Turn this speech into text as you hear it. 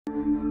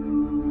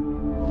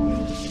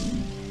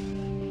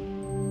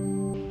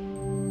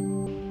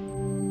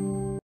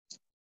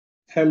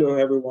Hello,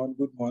 everyone.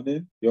 Good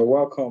morning. You're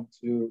welcome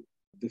to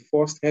the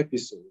first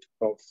episode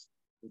of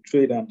the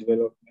Trade and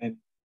Development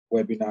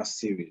webinar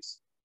series.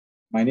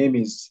 My name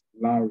is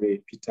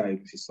Lanre Peter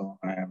Ilufison.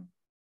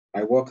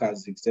 I work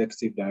as the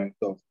Executive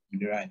Director of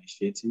Mineral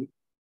Initiative.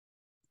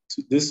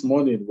 This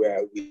morning,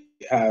 where we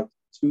have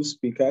two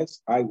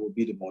speakers, I will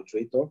be the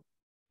moderator.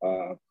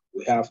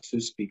 We have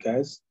two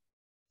speakers.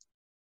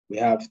 We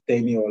have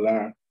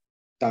Teniola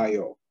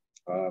Tayo,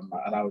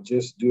 and I'll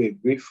just do a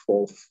brief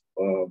of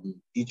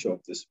each of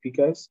the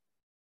speakers,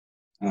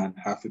 and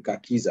Africa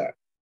Kiza.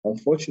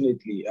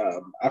 Unfortunately,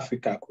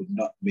 Africa could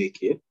not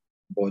make it,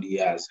 but he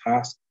has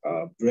asked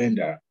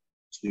Brenda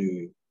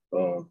to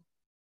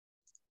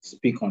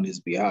speak on his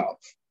behalf.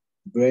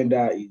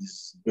 Brenda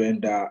is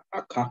Brenda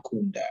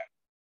Akakunda.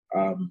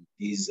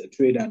 He's a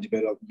trade and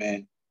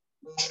development,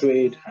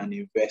 trade and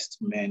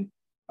investment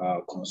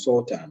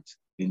consultant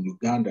in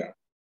Uganda.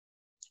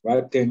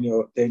 While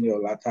Tenio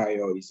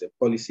Latayo is a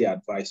policy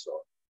advisor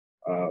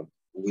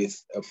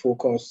with a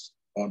focus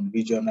on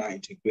regional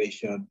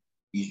integration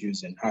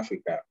issues in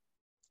Africa.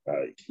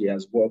 He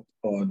has worked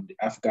on the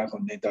African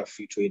Continental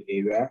Free Trade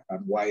Area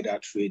and wider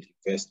trade,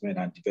 investment,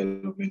 and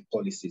development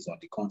policies on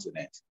the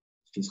continent.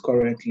 He's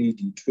currently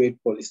the Trade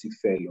Policy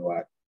Fellow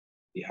at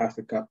the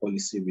Africa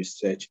Policy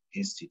Research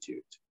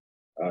Institute.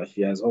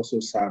 He has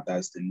also served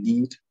as the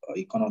lead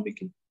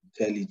economic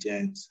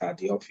intelligence at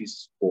the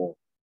Office for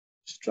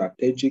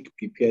Strategic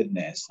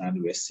Preparedness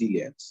and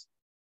Resilience.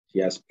 He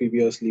has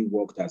previously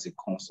worked as a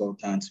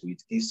consultant with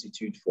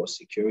Institute for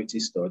Security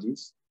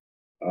Studies,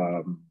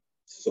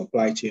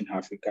 Supply Chain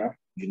Africa,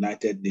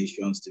 United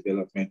Nations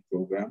Development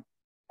Program,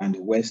 and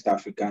the West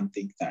African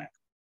think tank.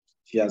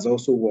 He has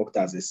also worked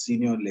as a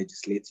senior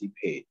legislative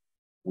aide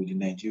with the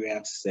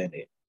Nigerian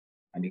Senate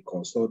and a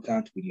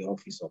consultant with the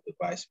Office of the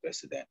Vice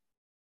President.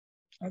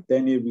 And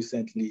then he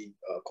recently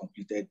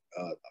completed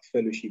a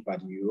fellowship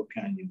at the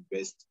European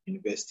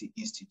University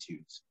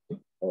Institute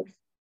of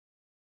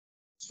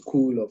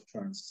School of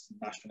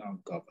Transnational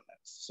Governance.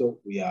 So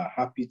we are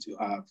happy to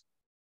have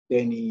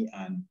Denny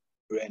and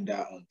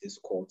Brenda on this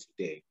call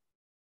today.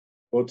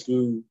 But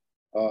to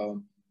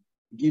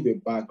give a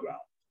background,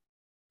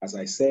 as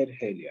I said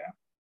earlier,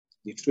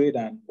 the Trade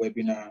and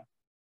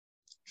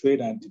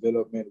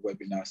Development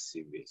webinar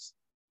series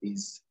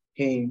is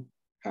aimed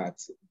at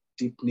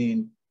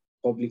deepening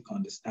public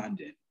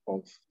understanding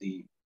of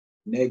the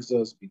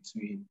nexus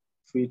between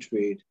free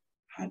trade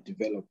and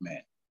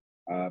development.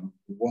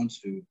 We want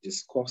to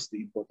discuss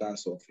the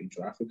importance of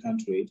intra-African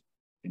trade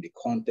in the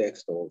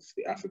context of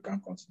the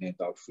African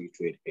Continental Free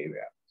Trade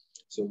Area.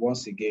 So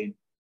once again,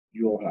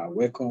 you all are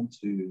welcome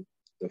to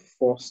the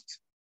first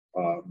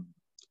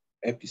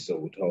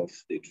episode of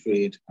the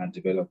Trade and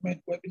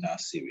Development webinar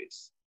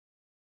series.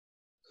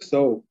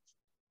 So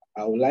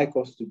I would like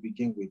us to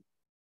begin with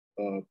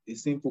a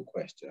simple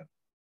question,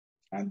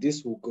 and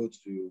this will go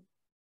to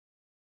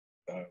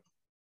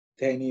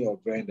Tenny or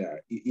Brenda.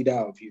 Either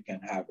of you can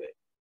have it.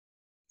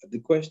 The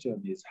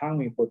question is, how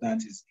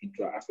important is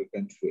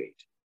intra-African trade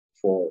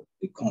for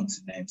the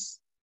continents,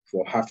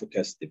 for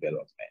Africa's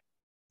development?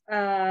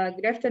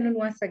 Good afternoon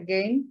once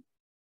again.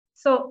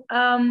 So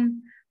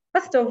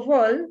first of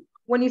all,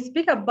 when you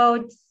speak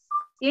about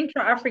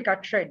intra-Africa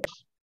trade,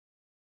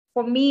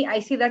 for me, I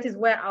see that is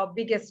where our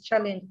biggest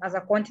challenge as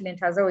a continent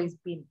has always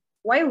been.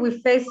 While we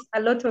face a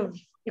lot of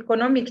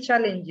economic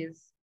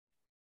challenges,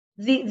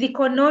 the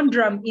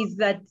conundrum is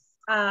that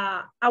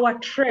our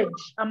trade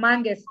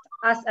amongst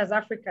us as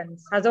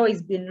Africans has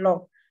always been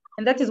low.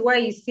 And that is why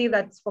you see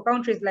that for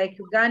countries like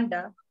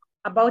Uganda,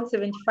 about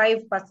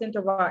 75%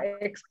 of our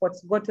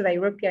exports go to the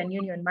European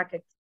Union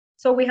market.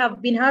 So we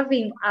have been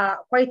having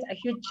quite a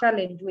huge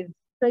challenge with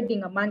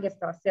trading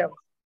amongst ourselves.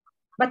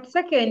 But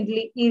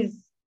secondly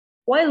is,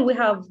 while we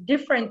have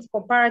different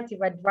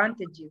comparative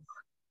advantages,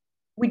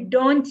 we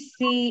don't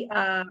see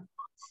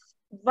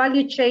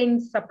value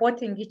chains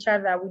supporting each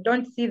other. We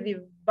don't see the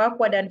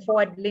backward and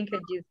forward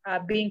linkages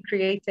being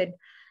created.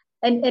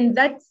 And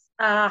that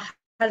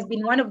has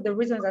been one of the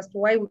reasons as to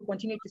why we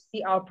continue to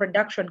see our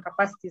production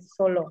capacities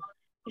so low.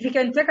 If you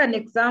can take an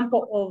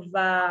example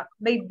of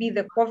maybe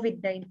the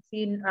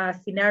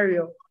COVID-19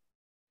 scenario,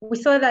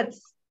 we saw that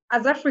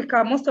as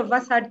Africa, most of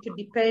us had to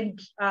depend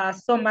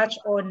so much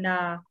on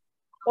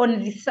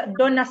the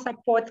donor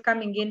support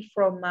coming in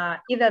from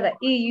either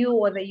the EU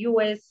or the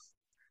US.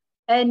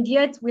 And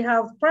yet we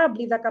have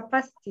probably the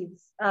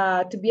capacities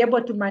to be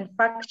able to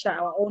manufacture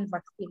our own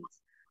vaccines.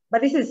 But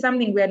this is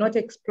something we are not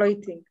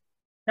exploiting.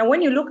 Now,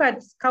 when you look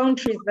at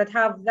countries that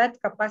have that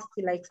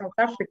capacity like South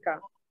Africa,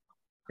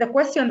 the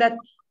question that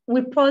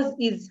we pose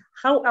is,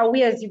 how are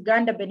we as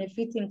Uganda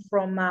benefiting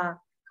from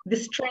the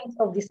strength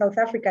of the South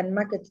African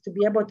market to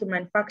be able to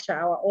manufacture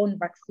our own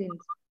vaccines?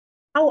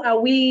 How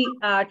are we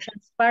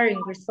transferring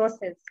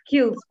resources,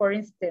 skills, for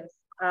instance,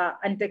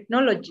 and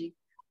technology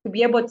to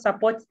be able to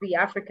support the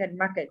African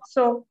market?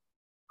 So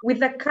with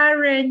the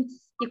current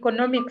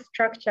economic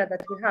structure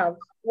that we have,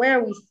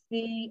 where we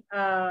see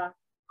that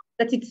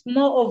it's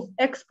more of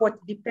export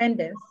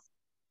dependence,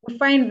 we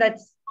find that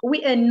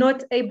we are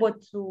not able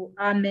to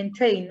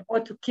maintain or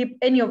to keep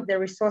any of the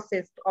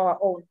resources to our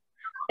own.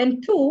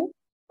 And two,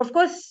 of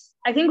course,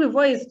 I think we've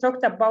always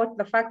talked about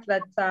the fact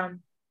that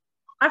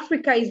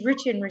Africa is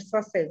rich in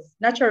resources,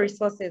 natural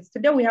resources.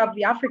 Today we have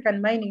the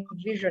African Mining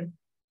Vision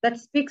that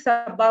speaks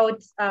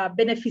about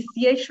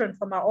beneficiation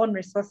from our own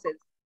resources.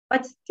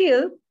 But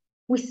still,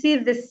 we see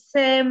the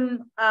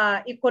same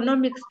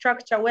economic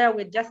structure where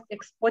we're just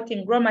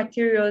exporting raw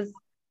materials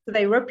to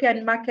the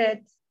European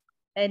markets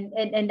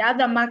and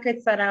other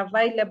markets that are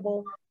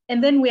available.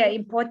 And then we are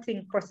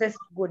importing processed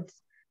goods.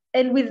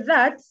 And with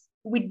that,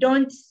 we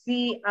don't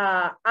see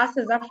us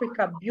as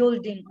Africa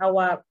building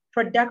our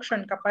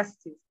production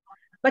capacities.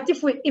 But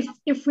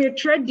if we're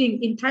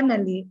trading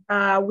internally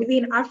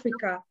within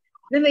Africa,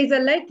 then there's a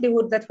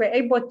likelihood that we're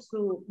able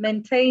to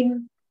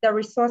maintain the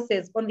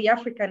resources on the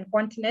African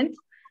continent.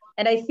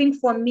 And I think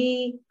for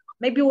me,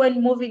 maybe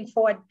when moving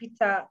forward,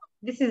 Peter,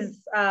 this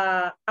is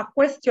a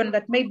question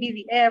that maybe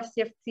the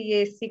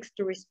AFCFTA seeks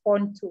to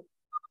respond to.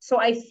 So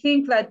I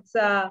think that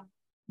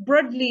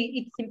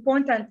broadly, it's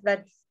important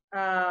that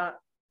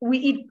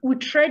we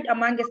trade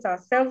amongst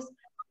ourselves,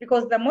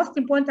 because the most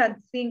important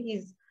thing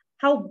is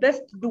how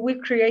best do we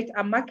create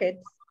a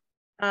market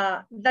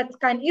that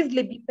can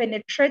easily be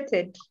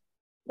penetrated,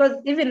 because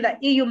even the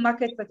EU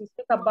market that we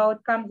speak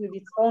about comes with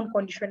its own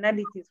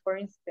conditionalities. For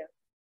instance,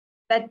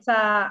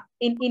 that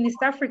in East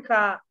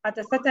Africa, at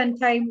a certain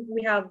time,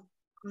 we have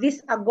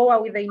this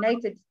AGOA with the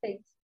United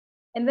States.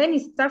 And then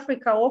East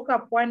Africa woke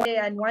up one day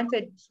and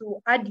wanted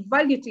to add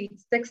value to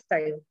its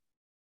textile,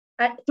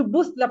 to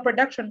boost the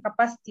production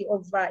capacity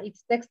of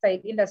its textile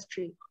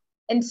industry.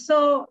 And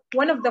so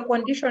one of the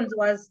conditions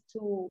was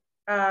to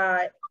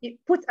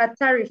put a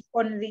tariff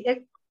on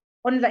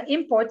the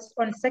imports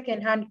on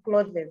second-hand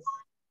clothes.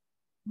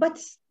 But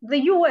the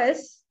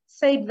US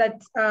said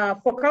that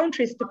for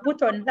countries to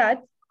put on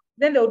that,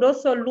 then they would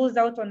also lose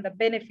out on the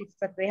benefits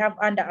that they have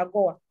under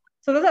AGOA.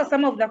 So those are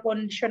some of the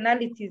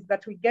conditionalities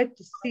that we get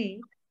to see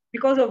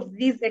because of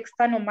these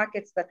external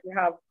markets that we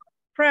have.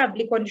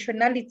 Probably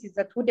conditionalities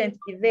that wouldn't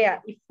be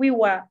there if we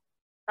were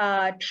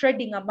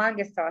trading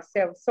amongst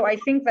ourselves. So I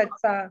think that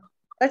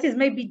that is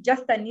maybe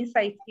just an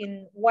insight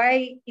in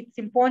why it's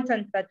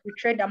important that we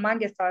trade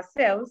amongst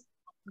ourselves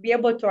to be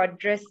able to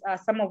address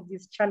some of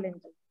these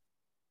challenges.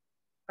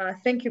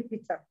 Thank you,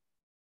 Peter.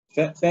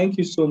 Thank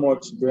you so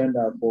much,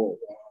 Brenda, for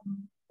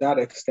that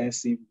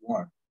extensive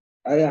one.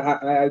 I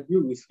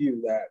agree with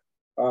you that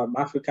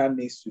Africa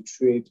needs to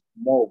trade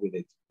more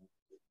with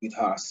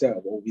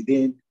ourselves, or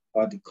within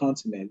the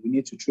continent. We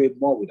need to trade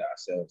more with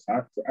ourselves.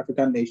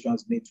 African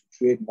nations need to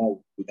trade more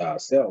with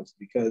ourselves,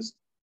 because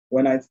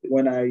when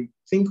I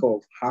think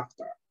of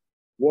HAFTA,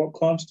 what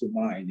comes to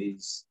mind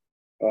is,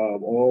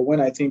 or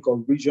when I think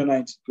of regional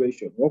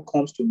integration, what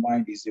comes to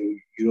mind is the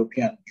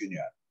European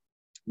Union.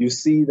 You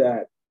see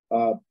that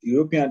the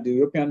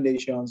European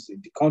nations,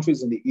 the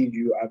countries in the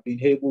EU have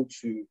been able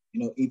to,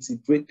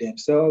 integrate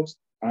themselves.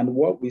 And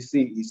what we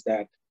see is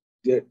that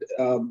the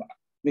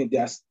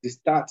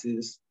stat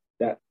is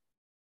that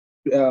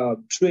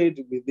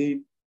trade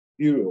within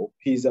Europe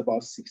is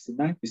about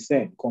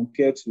 69%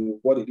 compared to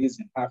what it is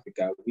in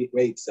Africa,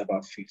 where it's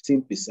about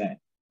 15%.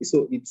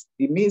 So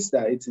it means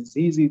that it is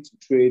easy to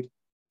trade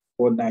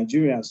for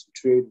Nigerians to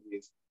trade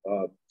with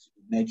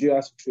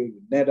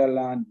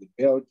Netherlands, with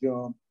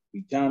Belgium,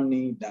 with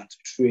Germany, than to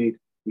trade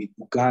with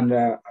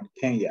Uganda and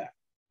Kenya.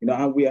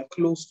 And we are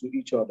close to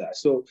each other.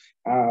 So,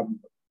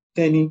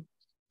 Tenny,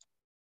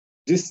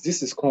 this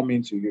is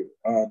coming to you.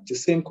 The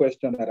same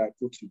question that I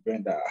put to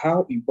Brenda: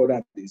 how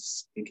important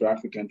is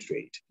intra-African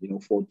trade,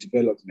 for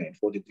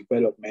the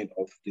development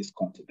of this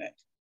continent?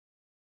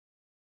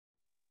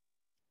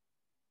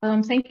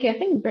 Thank you. I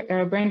think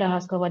Brenda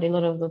has covered a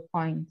lot of the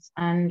points,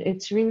 and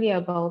it's really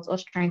about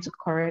us trying to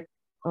correct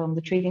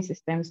the trading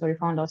systems that we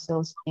found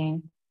ourselves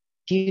in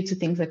due to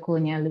things like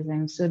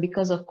colonialism. So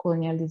because of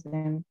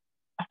colonialism,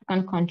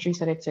 African countries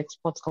started to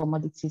export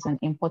commodities and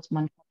import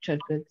manufactured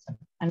goods.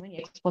 And when you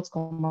export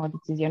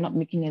commodities, you're not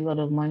making a lot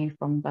of money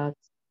from that.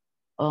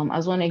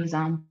 As one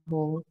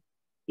example,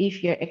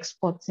 if you're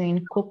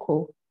exporting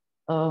cocoa,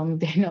 there are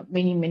not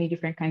many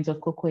different kinds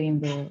of cocoa in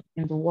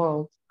the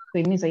world. So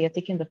it means that you're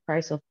taking the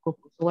price of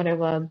cocoa. So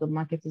whatever the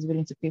market is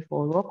willing to pay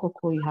for raw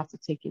cocoa, you have to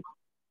take it.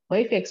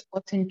 But if you're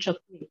exporting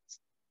chocolate,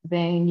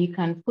 then you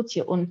can put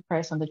your own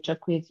price on the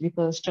chocolate,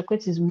 because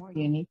chocolate is more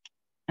unique.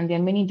 And there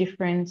are many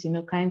different,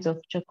 kinds of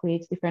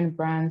chocolates, different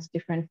brands,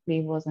 different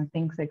flavors and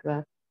things like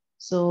that.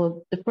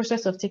 So the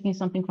process of taking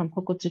something from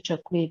cocoa to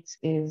chocolate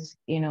is,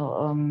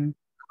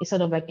 it's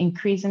sort of like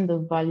increasing the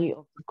value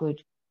of the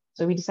good.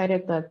 So we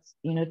decided that,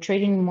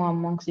 trading more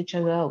amongst each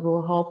other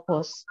will help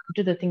us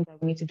do the thing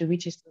that we need to do,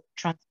 which is to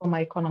transform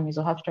our economies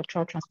or have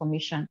structural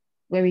transformation,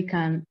 where we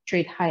can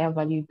trade higher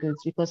value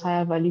goods, because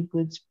higher value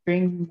goods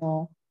bring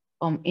more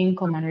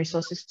income and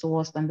resources to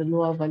us than the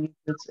lower value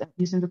goods,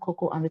 using the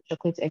cocoa and the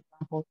chocolate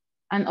example.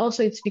 And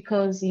also it's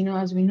because,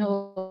 as we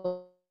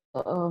know,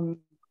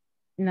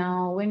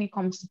 now when it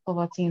comes to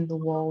poverty in the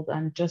world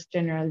and just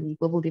generally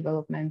global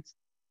development,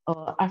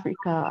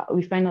 Africa,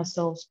 we find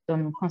ourselves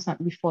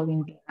constantly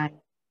falling behind.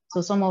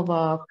 So some of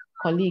our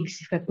colleagues,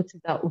 if I put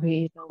it that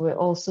way, that were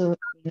also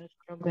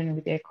struggling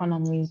with their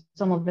economies.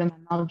 Some of them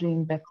are now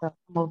doing better,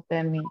 some of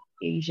them in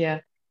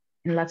Asia,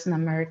 in Latin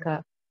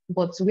America,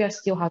 but we are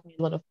still having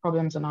a lot of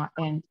problems on our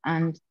end.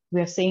 And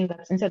we are saying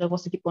that instead of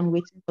us to keep on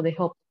waiting for the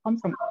help to come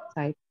from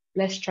outside,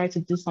 let's try to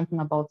do something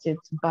about it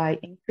by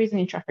increasing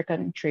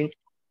intra-African trade.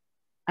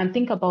 And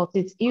think about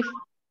it, if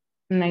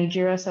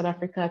Nigeria, South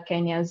Africa,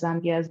 Kenya,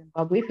 Zambia,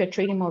 Zimbabwe, if you're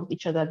trading more with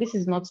each other, this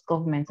is not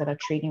governments that are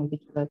trading with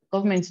each other.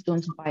 Governments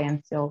don't buy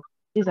and sell.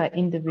 These are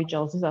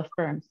individuals, these are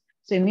firms.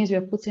 So it means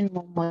we're putting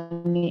more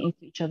money into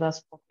each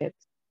other's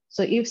pockets.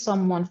 So if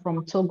someone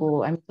from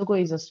Togo, I mean, Togo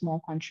is a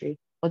small country,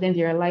 but then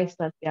they realize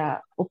that they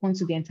are open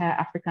to the entire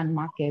African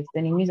market,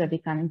 then it means that they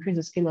can increase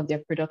the scale of their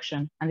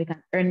production and they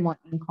can earn more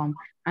income.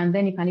 And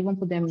then it can even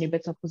put them in a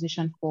better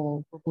position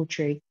for global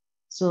trade.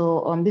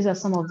 So these are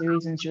some of the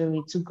reasons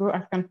really to grow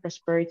African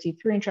prosperity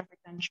through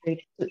intra-African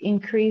trade, to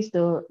increase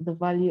the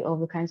value of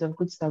the kinds of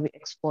goods that we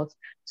export,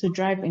 to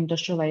drive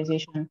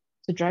industrialization,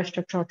 to drive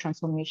structural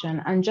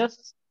transformation, and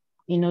just,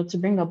 to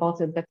bring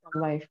about a better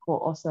life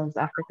for us as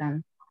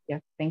Africans. Yeah,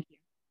 thank you.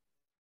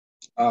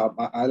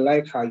 I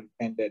like how you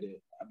ended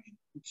it. I mean,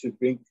 to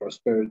bring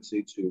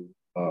prosperity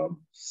to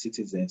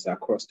citizens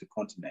across the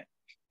continent.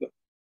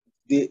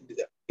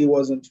 It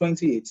was in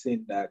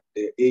 2018 that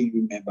the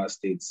AU member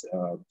states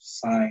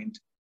signed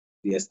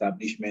the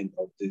establishment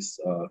of this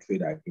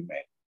trade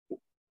agreement.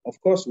 Of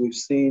course, we've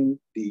seen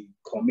the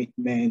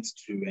commitment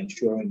to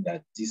ensuring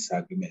that this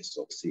agreement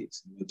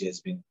succeeds.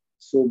 There's been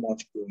so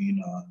much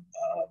going on,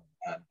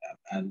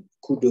 and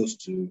kudos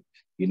to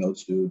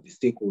to the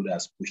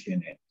stakeholders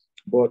pushing it.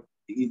 But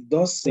it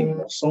does seem,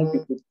 or some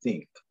people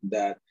think,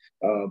 that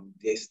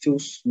there's still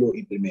slow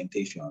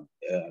implementation.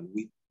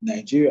 With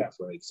Nigeria,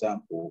 for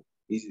example,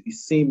 it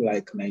seems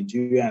like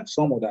Nigeria and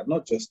some other,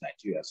 not just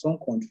Nigeria, some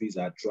countries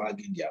are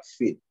dragging their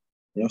feet.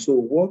 So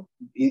what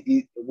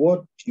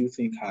do you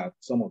think are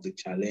some of the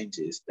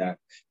challenges that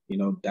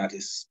that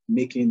is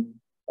making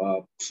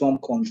some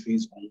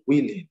countries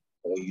unwilling,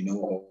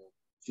 or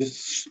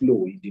just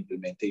slow in the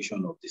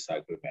implementation of this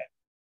agreement?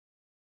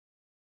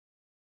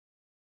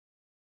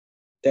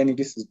 Danny,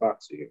 this is back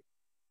to you.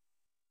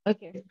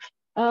 Okay.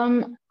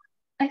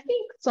 I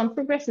think some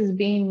progress is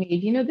being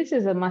made. This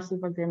is a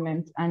massive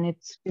agreement, and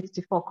it's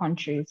 54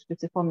 countries,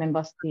 54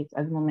 member states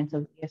at the moment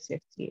of the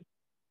AFCFTA.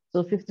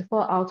 So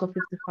 54 out of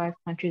 55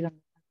 countries on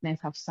the continent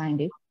have signed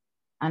it.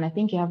 And I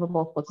think you have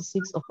about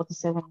 46 or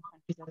 47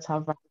 countries that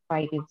have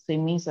ratified it. So it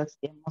means that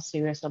they're more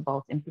serious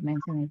about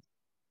implementing it.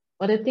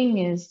 But the thing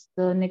is,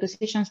 the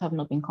negotiations have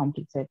not been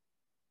completed.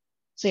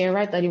 So you're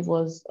right that it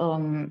was,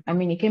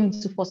 it came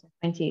into force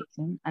in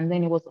 2018, and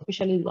then it was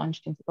officially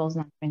launched in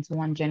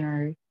 2021,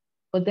 January.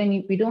 But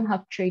then we don't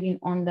have trading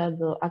under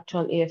the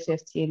actual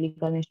AFCFTA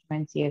legal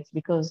instruments yet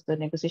because the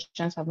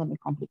negotiations have not been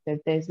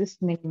completed. There's this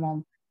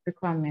minimum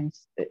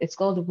requirements. It's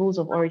called the rules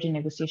of origin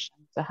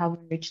negotiations that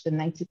haven't reached the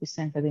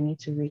 90% that they need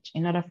to reach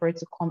in order for it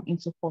to come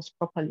into force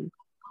properly.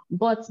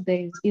 But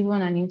there's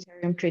even an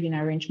interim trading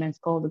arrangement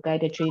called the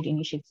Guided Trade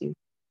Initiative,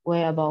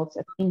 where about,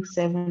 I think,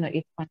 7 or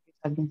 8 countries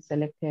have been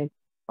selected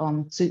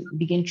to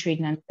begin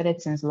trading, and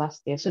started since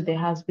last year. So there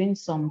has been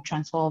some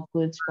transfer of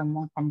goods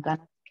from Ghana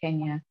to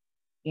Kenya,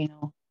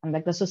 and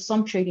like that. So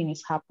some trading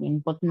is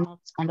happening, but not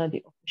under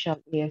the official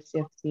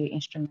AFCFTA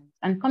instruments.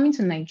 And coming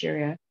to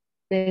Nigeria,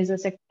 there's an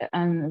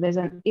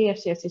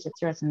AFCFTA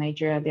secretariat in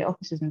Nigeria. Their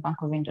office is in Bank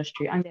of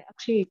Industry, and they're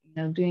actually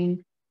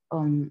doing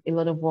a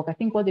lot of work. I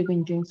think what they've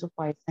been doing so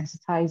far is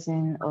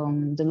sensitizing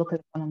the local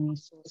economy,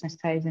 so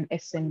sensitizing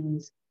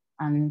SMEs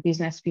and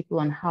business people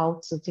on how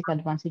to take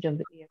advantage of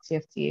the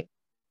AFCFTA.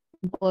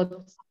 But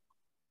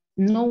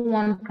no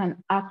one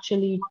can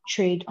actually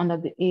trade under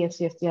the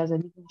AFCFTA as a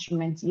legal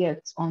instrument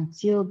yet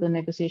until the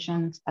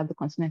negotiations at the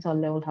continental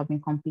level have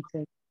been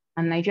completed.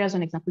 And Nigeria, as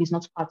an example, is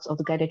not part of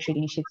the Guided Trade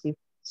Initiative.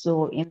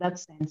 So in that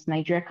sense,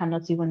 Nigeria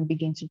cannot even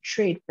begin to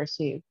trade per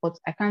se. But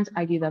I can't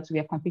argue that we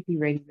are completely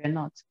ready. We're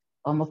not.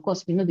 Of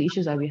course, we know the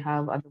issues that we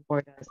have at the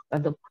borders,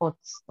 at the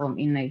ports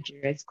in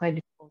Nigeria. It's quite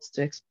difficult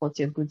to export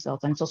your goods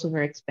out, and it's also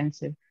very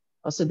expensive.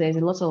 So there's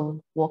a lot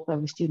of work that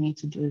we still need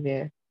to do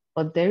there.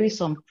 But there is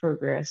some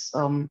progress.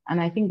 And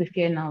I think the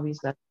fear now is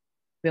that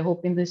we're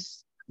hoping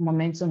this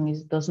momentum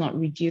does not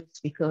reduce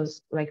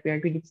because, like we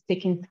agreed, it's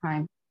taking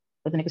time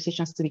for the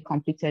negotiations to be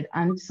completed.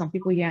 And some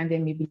people here and there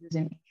may be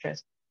losing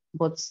interest.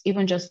 But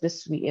even just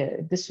this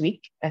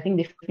week, I think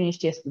they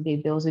finished yesterday,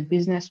 there was a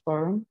business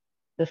forum,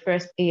 the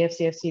first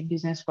AFCFTA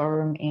business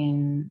forum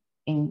in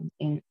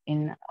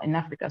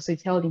Africa. So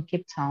it's held in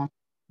Cape Town,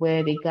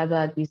 where they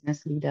gathered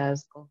business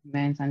leaders,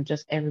 governments, and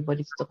just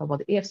everybody to talk about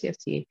the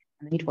AFCFTA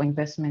and the need for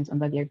investment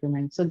under the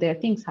agreement. So there are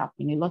things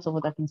happening. A lot of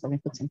other things have been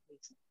put in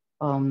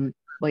place.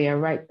 But you're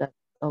right that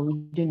we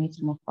do need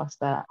to move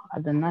faster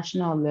at the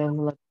national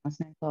level, at the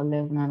continental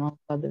level, and also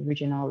at the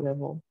regional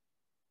level.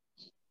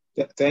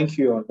 Thank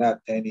you on that,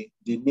 Danny.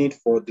 The need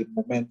for the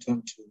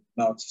momentum to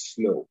not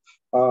slow.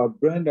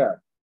 Brenda,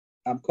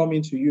 I'm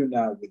coming to you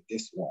now with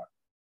this one.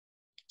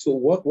 So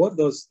what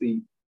does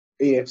the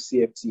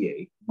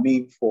AFCFTA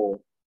mean for,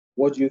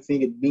 what do you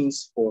think it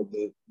means for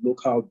the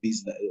local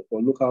business,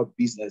 for local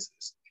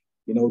businesses,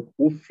 you know,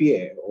 who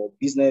fear, or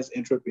business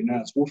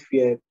entrepreneurs who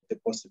fear the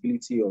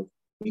possibility of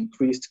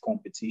increased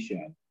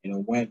competition, you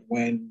know,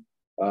 when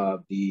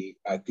the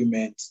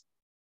agreement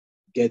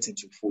gets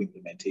into full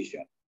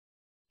implementation?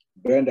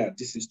 Brenda,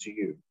 this is to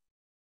you.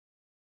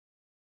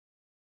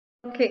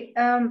 Okay,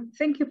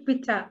 thank you,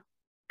 Peter.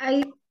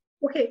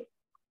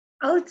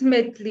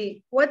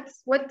 Ultimately,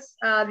 what's the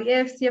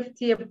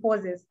AFCFTA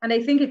poses, and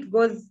I think it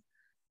goes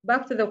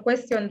back to the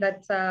question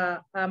that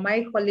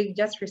my colleague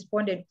just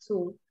responded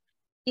to,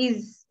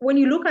 is when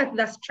you look at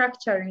the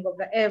structuring of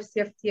the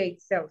AFCFTA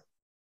itself.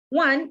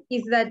 One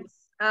is that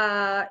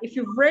if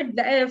you've read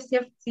the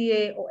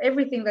AFCFTA or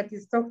everything that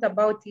is talked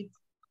about it,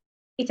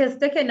 it has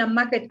taken a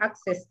market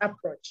access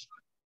approach.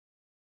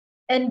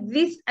 And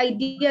this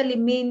ideally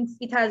means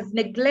it has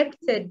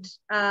neglected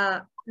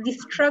the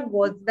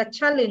struggles, the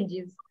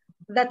challenges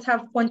that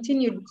have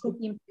continued to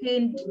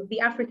impede the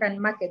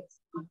African markets.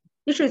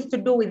 Issues to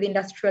do with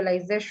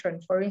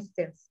industrialization, for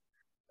instance.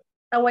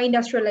 Our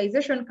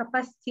industrialization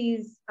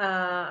capacities,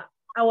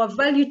 our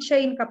value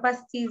chain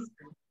capacities.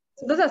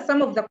 So those are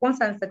some of the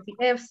concerns that the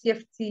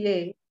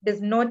AFCFTA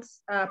does not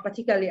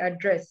particularly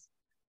address.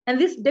 And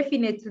this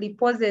definitely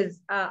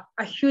poses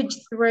a huge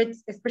threat,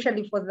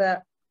 especially for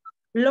the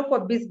local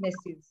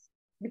businesses.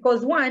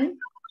 Because one,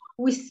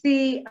 we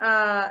see,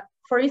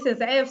 for instance,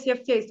 the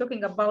AFCFTA is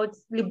talking about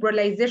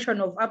liberalization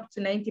of up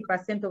to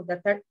 90% of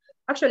the,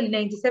 actually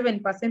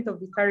 97% of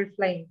the tariff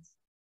lines.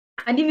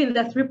 And even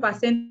the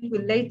 3%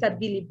 will later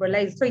be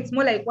liberalized. So it's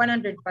more like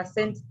 100%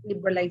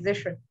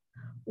 liberalization.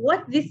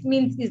 What this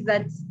means is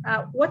that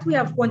what we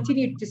have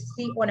continued to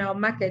see on our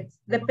markets,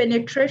 the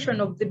penetration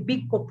of the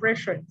big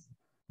corporations,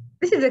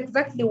 this is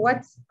exactly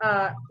what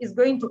is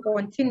going to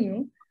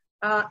continue,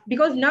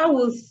 because now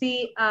we'll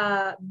see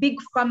big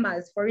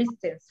farmers, for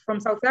instance, from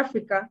South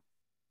Africa,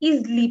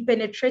 easily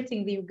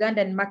penetrating the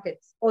Ugandan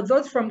markets, or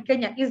those from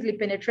Kenya easily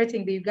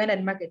penetrating the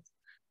Ugandan markets.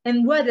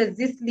 And where does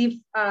this leave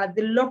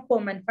the local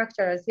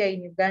manufacturers here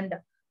in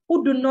Uganda,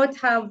 who do not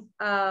have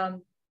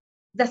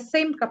the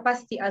same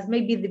capacity as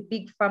maybe the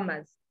big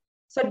farmers?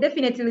 So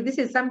definitely this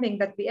is something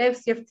that the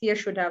AFCFTA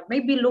should have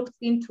maybe looked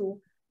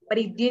into, but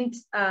it didn't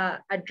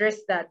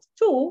address that.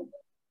 Two,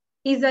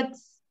 is that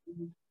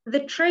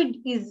the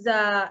trade is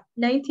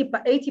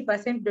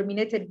 80%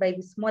 dominated by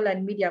the small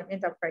and medium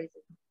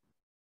enterprises.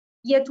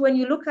 Yet when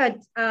you look at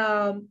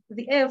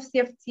the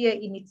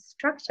AFCFTA in its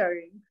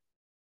structuring,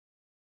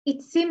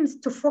 it seems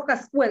to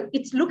focus, well,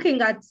 it's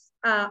looking at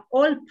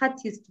all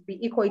parties to be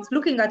equal. It's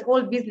looking at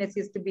all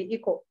businesses to be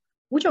equal,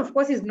 which of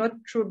course is not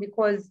true,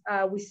 because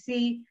we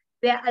see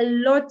there are a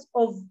lot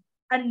of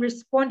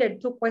unresponded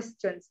to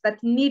questions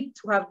that need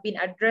to have been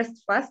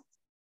addressed first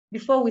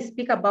before we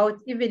speak about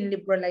even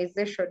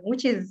liberalization,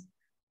 which is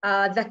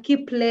the key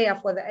player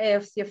for the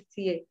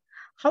AFCFTA.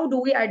 How do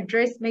we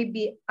address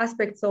maybe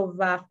aspects of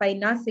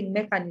financing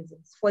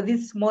mechanisms for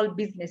these small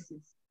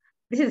businesses?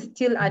 This is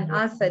still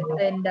unanswered,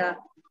 and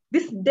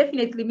this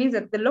definitely means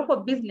that the local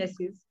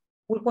businesses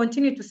will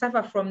continue to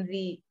suffer from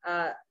the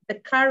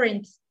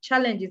current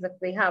challenges that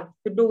they have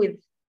to do with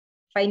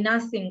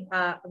financing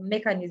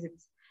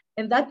mechanisms.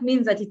 And that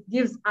means that it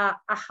gives a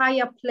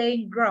higher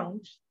playing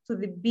ground to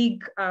the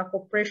big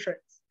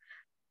corporations.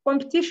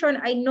 Competition,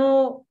 I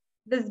know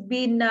there's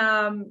been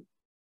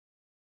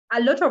a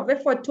lot of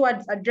effort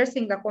towards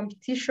addressing the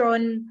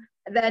competition,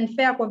 the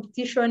unfair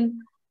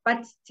competition,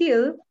 but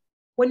still,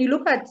 when you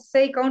look at,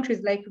 say,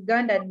 countries like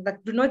Uganda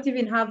that do not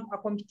even have a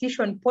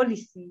competition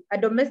policy, a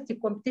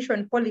domestic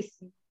competition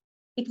policy,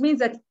 it means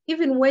that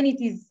even when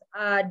it is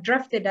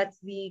drafted at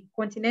the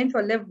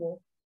continental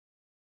level,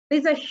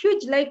 there's a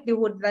huge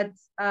likelihood that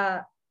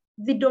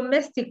the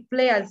domestic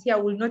players here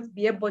will not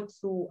be able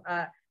to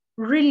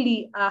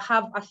really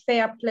have a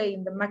fair play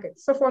in the market.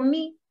 So for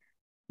me,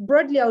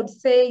 broadly, I would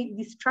say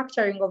the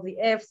structuring of the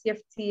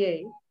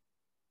AFCFTA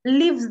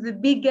leaves the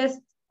biggest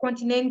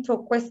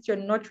continental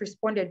question not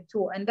responded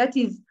to, and that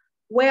is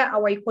where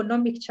our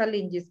economic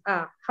challenges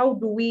are. How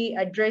do we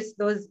address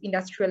those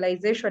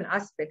industrialization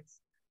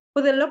aspects?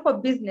 For the local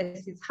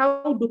businesses,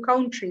 how do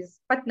countries,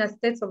 partner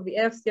states of the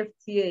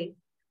AFCFTA,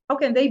 how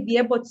can they be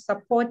able to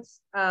support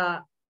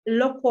their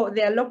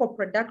local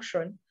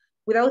production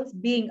without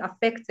being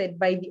affected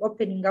by the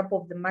opening up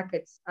of the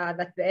markets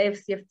that the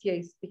AFCFTA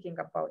is speaking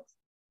about?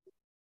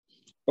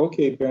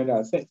 Okay,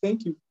 Brenda,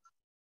 thank you.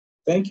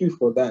 Thank you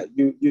for that.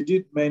 You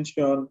did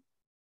mention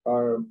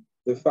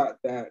the fact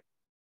that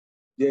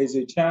there is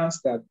a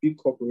chance that big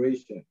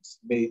corporations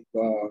may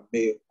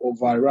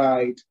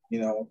override,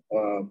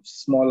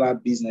 smaller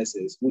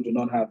businesses who do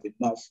not have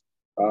enough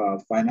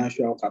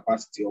financial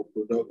capacity or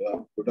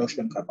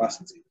production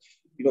capacity.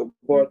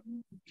 But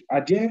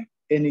are there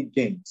any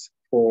gains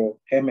for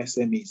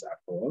MSMEs at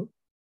all,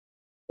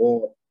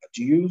 or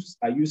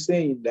are you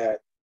saying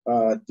that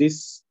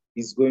this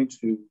is going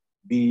to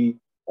be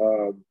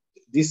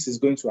this is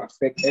going to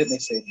affect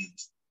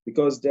MSMEs?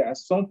 Because there are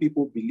some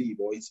people believe,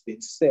 or it's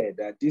been said,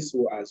 that this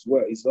will as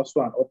well is also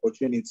an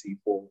opportunity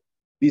for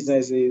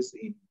businesses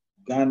in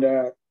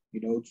Uganda,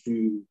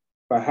 to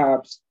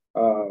perhaps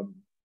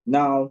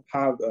now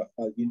have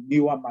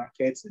newer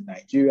markets in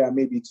Nigeria,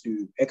 maybe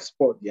to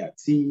export their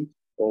tea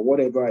or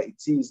whatever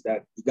it is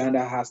that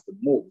Uganda has the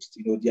most,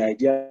 the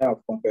idea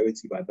of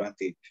comparative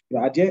advantage.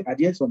 Are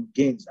there some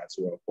gains as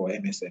well for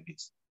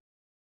MSMEs?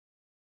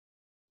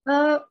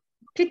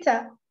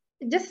 Peter,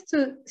 just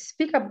to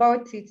speak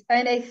about it,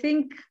 and I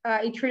think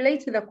it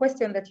relates to the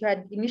question that you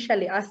had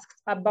initially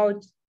asked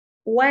about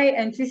why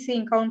aren't we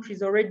seeing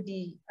countries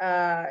already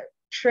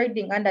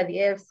trading under the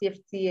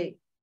AFCFTA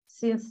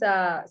since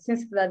the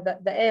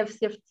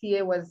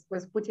AFCFTA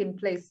was put in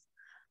place.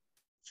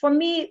 For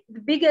me,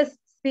 the biggest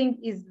thing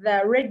is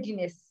the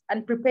readiness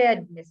and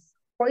preparedness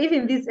for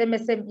even these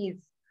MSMEs.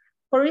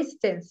 For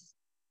instance,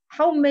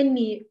 how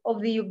many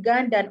of the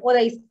Ugandan or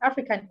the East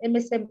African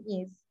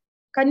MSMEs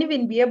can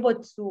even be able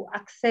to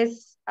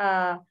access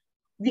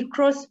the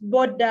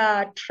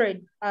cross-border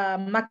trade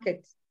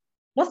market?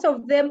 Most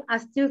of them are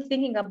still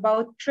thinking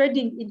about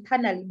trading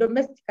internally,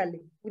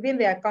 domestically, within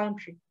their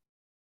country.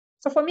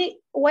 So for me,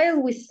 while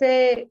we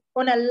say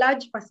on a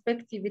large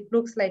perspective, it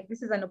looks like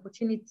this is an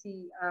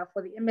opportunity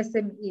for the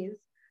MSMEs,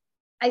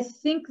 I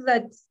think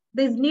that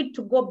there's need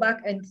to go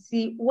back and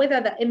see whether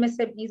the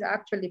MSMEs are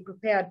actually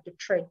prepared to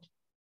trade.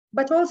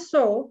 But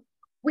also,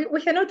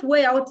 we cannot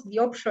weigh out the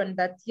option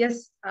that,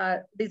 yes,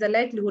 there's a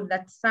likelihood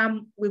that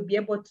some will be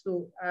able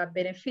to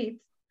benefit,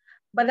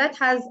 but that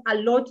has a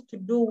lot to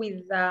do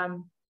with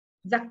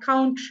the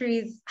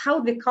countries, how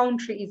the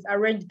country is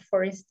arranged,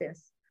 for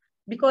instance.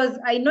 Because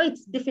I know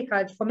it's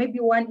difficult for maybe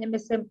one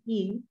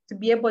MSME to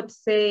be able to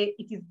say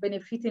it is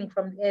benefiting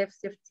from the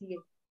AFCFTA.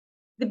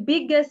 The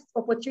biggest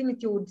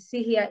opportunity we would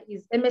see here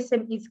is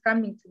MSMEs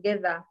coming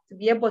together to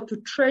be able to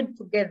trade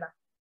together,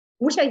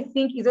 which I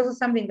think is also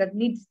something that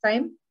needs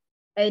time.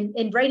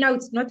 And right now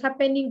it's not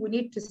happening. We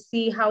need to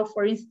see how,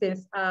 for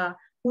instance,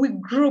 we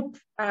group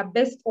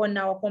based on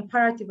our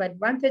comparative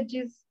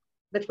advantages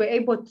that we're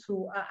able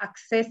to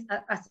access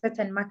a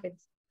certain market.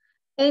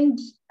 And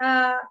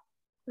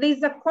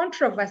there's a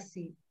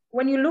controversy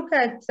when you look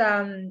at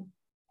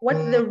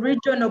what the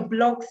regional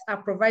blocks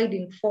are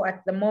providing for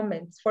at the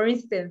moment. For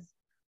instance,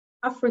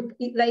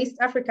 the East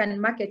African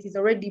market is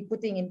already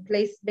putting in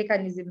place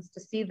mechanisms to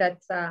see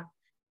that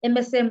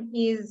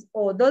MSMEs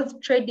or those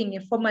trading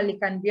informally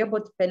can be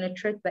able to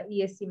penetrate the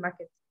EAC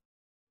market.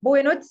 But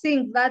we're not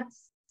seeing that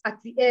at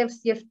the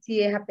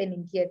AFCFTA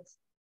happening yet.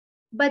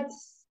 But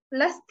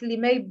lastly,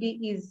 maybe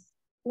is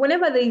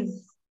whenever there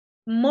is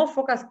more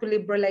focus to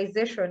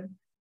liberalization,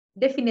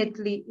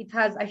 definitely it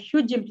has a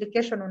huge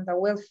implication on the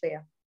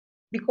welfare.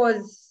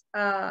 Because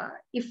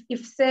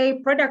if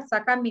say products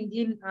are coming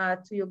in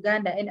to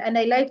Uganda, and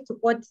I like to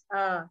quote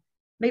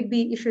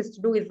maybe issues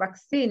to do with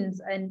vaccines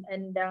and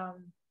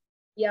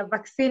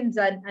vaccines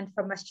and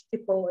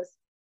pharmaceuticals,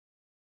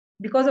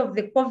 because of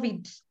the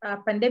COVID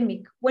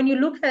pandemic, when you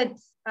look at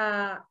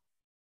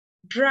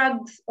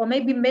drugs or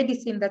maybe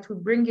medicine that we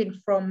bring in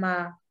from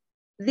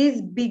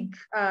these big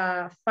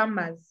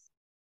farmers,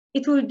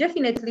 it will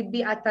definitely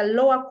be at a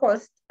lower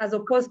cost as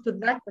opposed to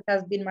that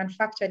has been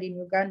manufactured in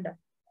Uganda,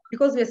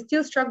 because we're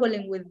still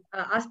struggling with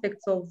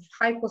aspects of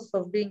high costs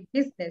of doing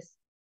business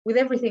with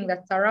everything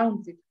that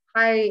surrounds it,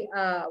 high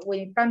when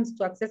it comes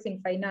to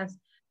accessing finance.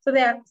 So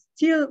there's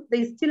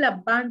still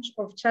a bunch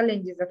of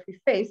challenges that we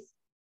face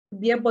to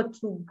be able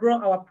to grow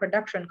our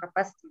production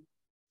capacity.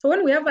 So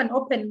when we have an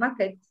open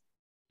market,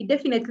 it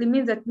definitely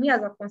means that me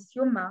as a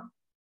consumer,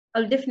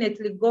 I'll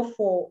definitely go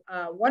for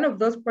one of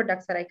those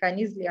products that I can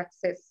easily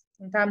access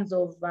in terms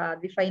of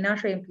the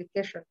financial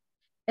implication.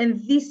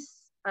 And this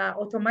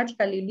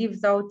automatically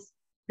leaves out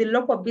the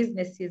local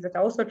businesses that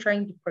are also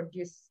trying to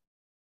produce.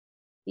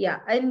 Yeah,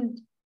 and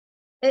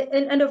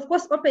of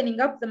course, opening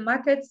up the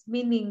markets,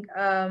 meaning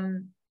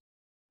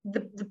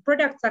the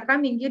products are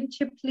coming in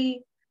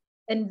cheaply,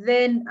 and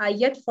then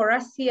yet for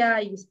us here,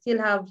 you still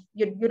have,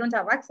 you don't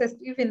have access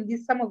to even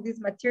some of these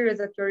materials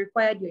that you're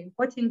required, you're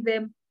importing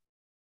them.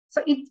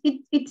 So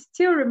it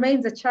still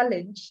remains a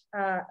challenge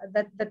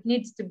that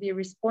needs to be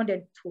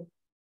responded to.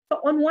 So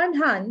on one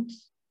hand,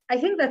 I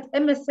think that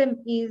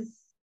MSMEs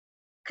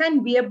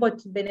can be able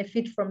to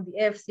benefit from the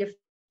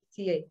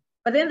AFCFTA,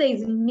 but then there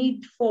is a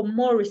need for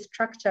more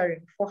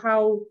restructuring for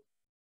how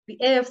the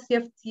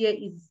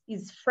AFCFTA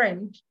is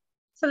framed,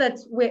 so that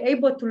we're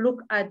able to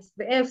look at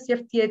the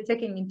AFCFTA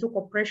taking into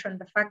cooperation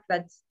the fact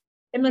that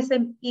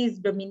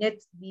MSMEs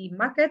dominate the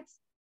markets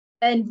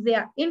and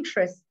their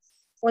interests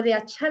or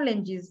their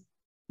challenges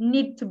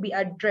need to be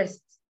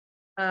addressed,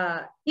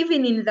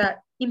 even in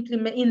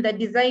the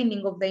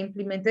designing of the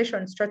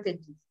implementation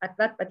strategies at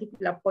that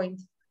particular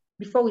point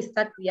before we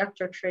start the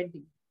actual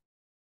trading.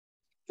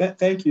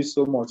 Thank you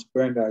so much,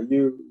 Brenda.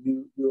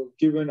 You've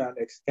given an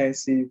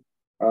extensive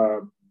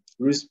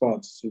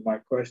response to my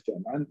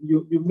question, and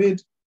you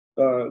made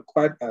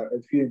quite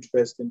a few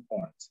interesting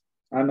points.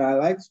 And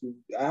I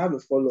have a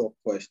follow-up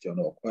question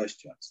or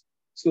questions.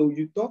 So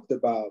you talked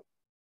about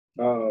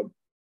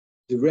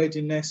the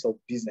readiness of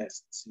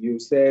businesses. You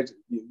said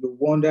you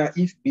wonder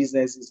if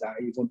businesses are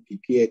even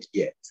prepared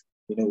yet,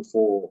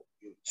 for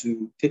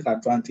to take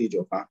advantage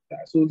of AFTA.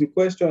 So the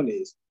question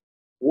is,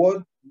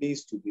 what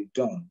needs to be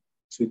done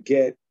to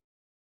get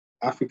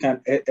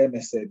African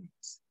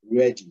MSMEs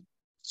ready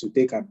to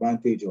take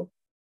advantage of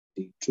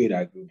the trade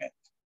agreement?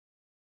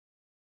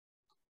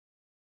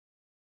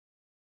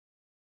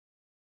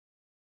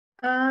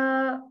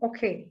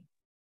 Okay.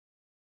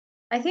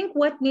 I think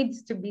what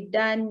needs to be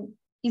done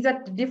is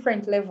at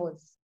different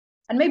levels.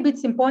 And maybe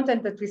it's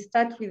important that we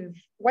start with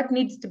what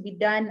needs to be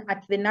done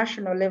at the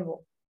national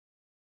level.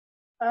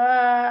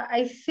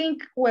 I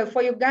think, well,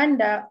 for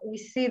Uganda, we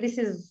see this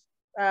is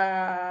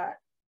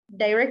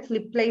directly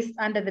placed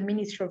under the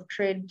Ministry of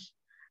Trade.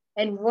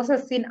 And we've also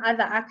seen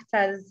other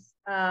actors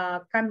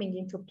coming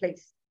into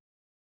place.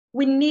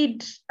 We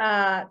need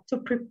to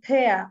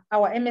prepare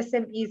our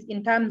MSMEs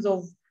in terms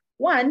of,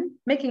 one,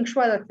 making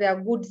sure that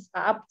their goods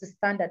are up to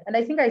standard. And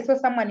I think I saw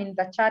someone in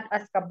the chat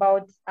ask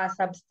about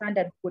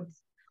substandard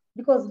goods,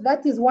 because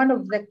that is one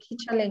of the key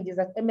challenges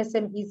that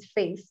MSMEs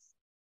face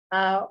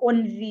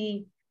on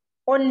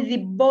the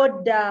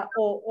border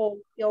or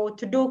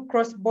to do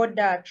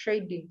cross-border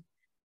trading.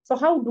 So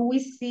how do we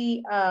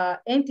see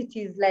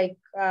entities like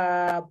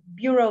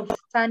Bureau of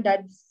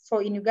Standards? So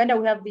in Uganda,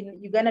 we have the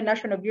Uganda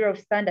National Bureau of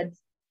Standards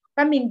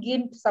coming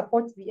in to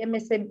support the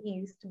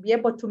MSMEs to be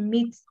able to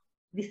meet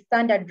the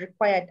standard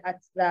required at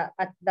the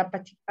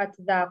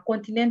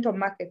continental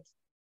market,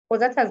 because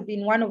that has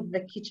been one of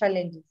the key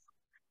challenges.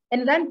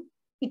 And then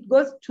it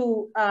goes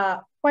to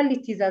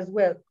qualities as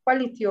well,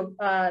 quality of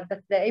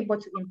that they're able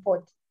to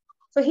import.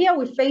 So here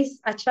we face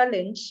a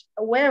challenge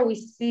where we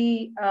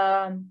see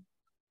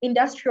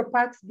industrial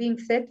parks being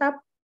set up.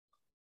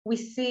 We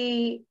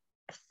see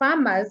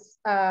farmers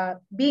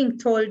being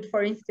told,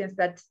 for instance,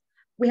 that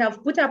we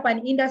have put up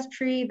an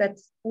industry that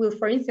will,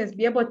 for instance,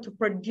 be able to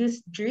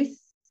produce juice.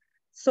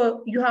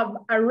 So you have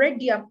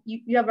already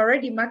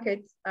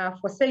markets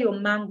for, say, your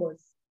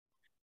mangoes.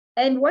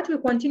 And what we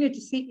continue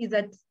to see is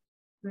that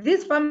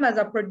these farmers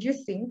are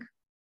producing,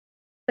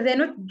 but they're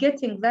not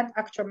getting that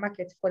actual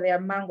market for their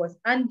mangoes.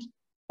 And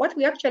what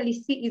we actually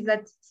see is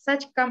that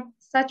such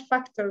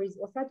factories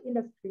or such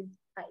industries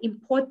are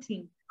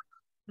importing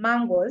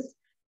mangoes.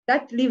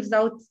 That leaves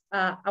out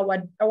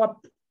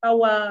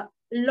our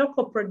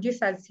local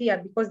producers here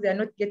because they're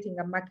not getting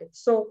a market.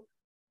 So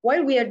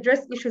while we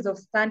address issues of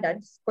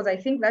standards, because I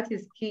think that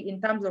is key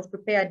in terms of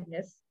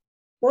preparedness,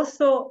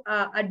 also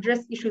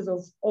address issues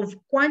of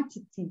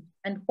quantity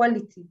and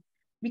quality,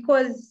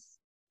 because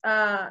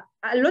a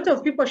lot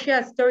of people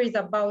share stories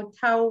about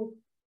how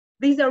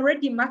these are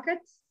already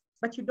markets,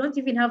 but you don't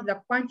even have the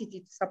quantity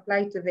to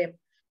supply to them.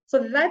 So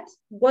that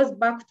goes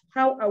back to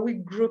how are we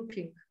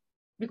grouping?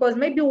 Because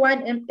maybe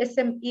one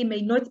SME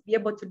may not be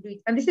able to do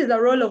it. And this is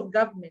the role of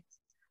government.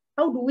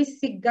 How do we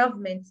see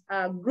governments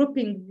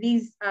grouping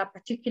these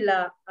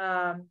particular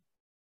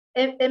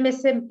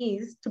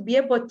MSMEs to be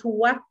able to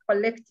work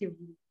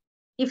collectively?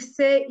 If,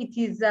 say, it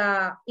is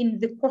in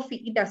the coffee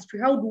industry,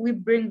 how do we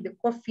bring the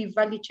coffee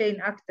value chain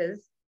actors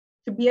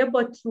to be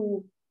able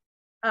to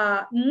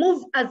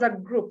move as a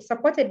group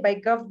supported by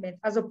government,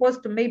 as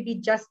opposed to maybe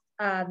just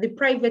the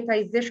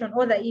privatization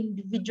or the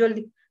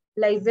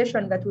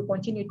individualization that we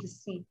continue to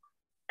see?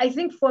 I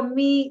think for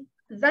me,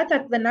 that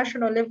at the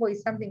national level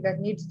is something that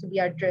needs to be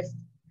addressed.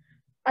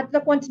 At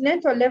the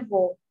continental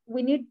level,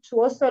 we need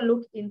to also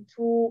look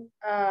into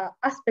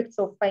aspects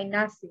of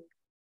financing.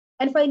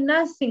 And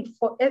financing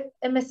for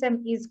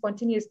MSMEs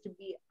continues to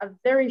be a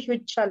very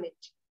huge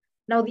challenge.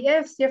 Now, the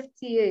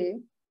AFCFTA,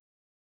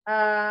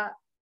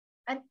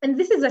 and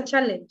this is a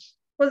challenge,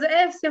 because the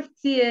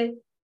AFCFTA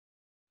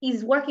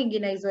is working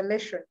in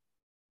isolation.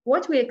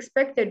 What we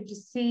expected to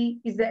see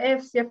is the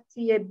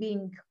AFCFTA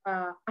being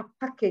a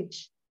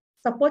package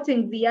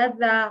supporting the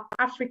other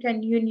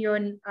African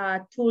Union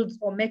tools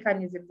or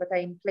mechanisms that are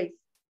in place.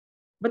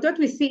 But what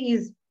we see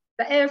is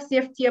the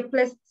AFCFTA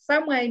placed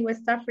somewhere in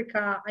West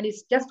Africa, and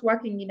it's just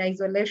working in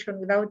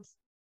isolation without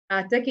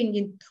taking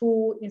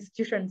into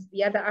institutions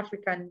the other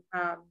African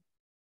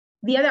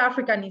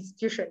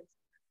institutions.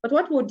 But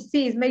what we would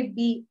see is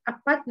maybe a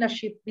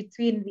partnership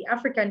between the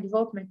African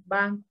Development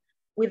Bank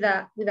with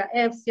the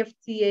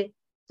AFCFTA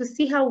to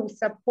see how we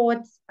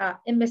support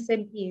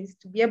MSMEs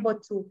to be able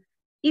to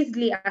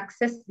easily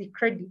access the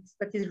credits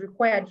that is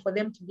required for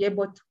them to be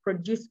able to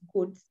produce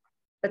goods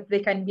that they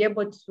can be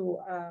able to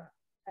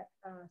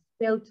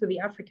sell to the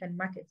African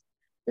market.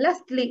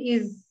 Lastly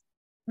is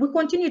we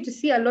continue to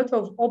see a lot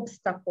of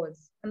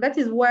obstacles, and that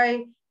is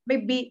why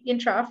maybe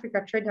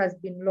intra-Africa trade has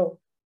been low.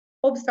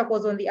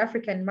 Obstacles on the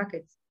African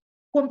markets,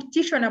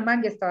 competition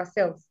amongst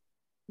ourselves.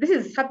 This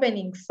is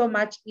happening so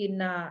much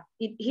here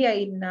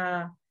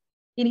in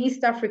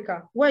East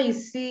Africa, where you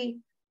see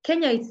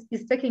Kenya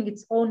is taking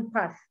its own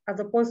path as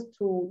opposed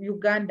to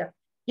Uganda,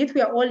 yet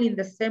we are all in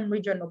the same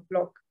regional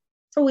block.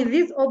 So with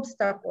these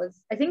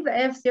obstacles, I think the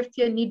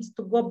AFCFTA needs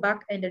to go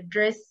back and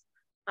address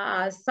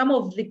some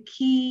of these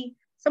key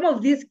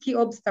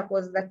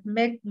obstacles that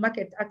make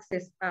market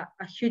access a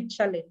huge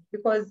challenge.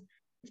 Because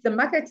if the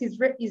market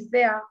is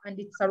there and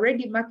it's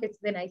already market,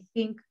 then I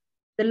think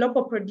the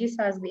local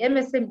producers, the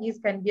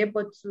MSMEs can be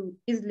able to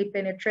easily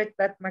penetrate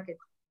that market.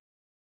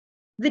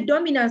 The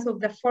dominance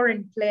of the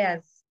foreign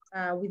players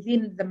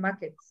within the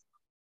markets.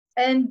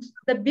 And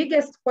the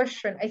biggest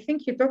question, I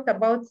think you talked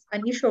about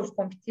an issue of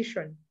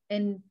competition,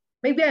 and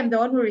maybe I'm the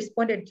one who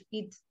responded to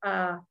it,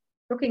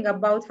 talking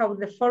about how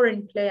the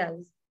foreign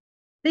players,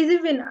 there's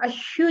even a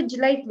huge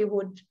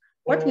likelihood.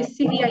 What we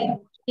see here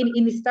in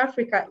East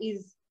Africa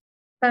is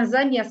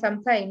Tanzania.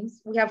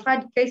 Sometimes we have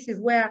had cases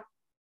where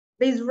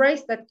there's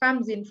rice that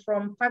comes in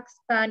from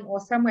Pakistan or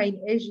somewhere in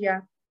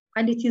Asia,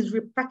 and it is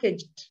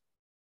repackaged,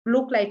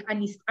 look like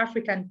an East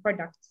African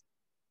product.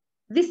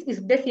 This is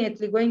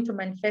definitely going to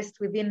manifest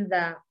within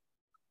the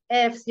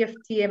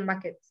AFCFTA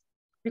market,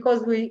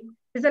 because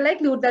there's a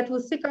likelihood that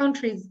we'll see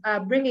countries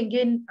bringing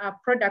in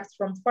products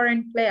from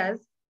foreign players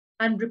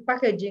and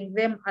repackaging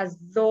them as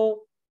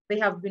though they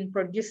have been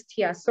produced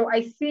here. So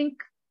I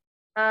think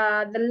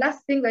the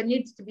last thing that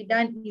needs to be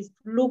done is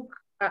to look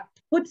at,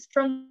 put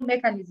strong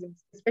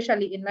mechanisms,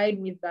 especially in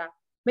line with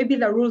maybe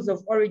the rules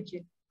of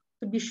origin,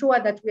 to be sure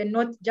that we're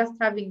not just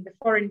having the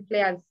foreign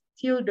players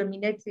still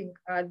dominating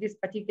this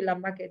particular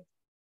market,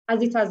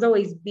 as it has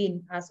always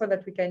been, so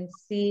that we can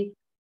see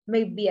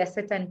maybe a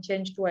certain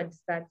change towards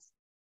that.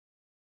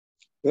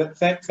 Well,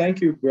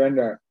 thank you,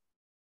 Brenda.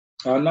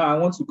 Now I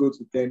want to go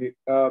to Danny.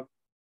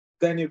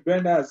 Danny,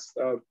 Brenda has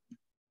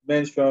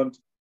mentioned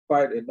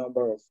quite a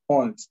number of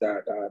points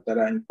that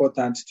are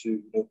important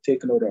to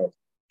take note of.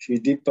 She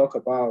did talk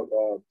about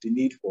the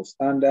need for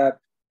standard,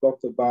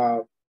 talked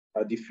about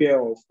the fear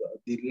of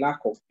the lack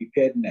of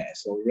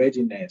preparedness or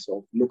readiness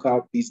of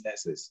local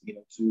businesses,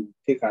 to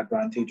take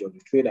advantage of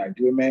the trade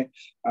agreement.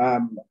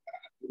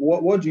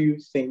 What do you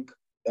think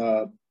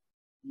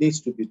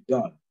needs to be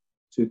done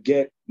to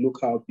get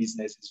local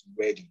businesses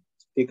ready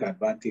to take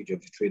advantage of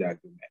the trade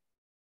agreement?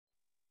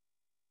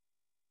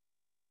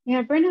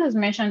 Yeah, Brenda has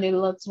mentioned a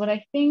lot, but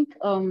I think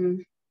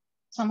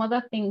some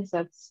other things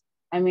that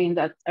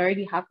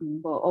already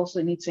happened, but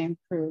also need to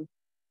improve,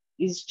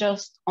 is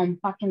just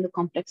unpacking the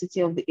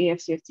complexity of the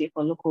AFCFTA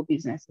for local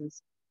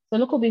businesses. So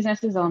local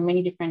businesses are on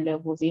many different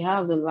levels. You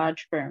have the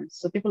large firms,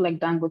 so people like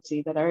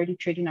Dangote that are already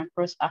trading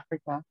across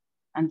Africa,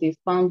 and they've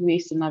found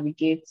ways to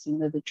navigate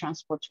the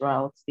transport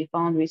routes. They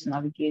found ways to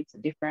navigate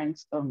different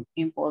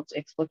import,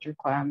 export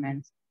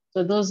requirements.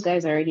 So those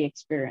guys are already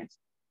experienced.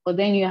 But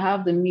then you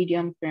have the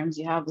medium firms,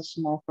 you have the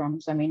small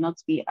firms that may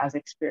not be as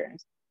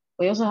experienced.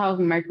 We also have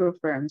micro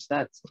firms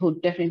that who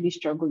definitely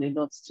struggle a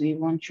lot to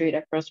even trade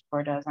across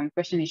borders. And the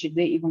question is, should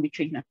they even be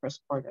trading across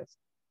borders?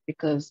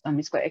 Because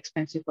it's quite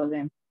expensive for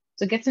them.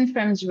 So getting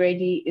firms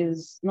ready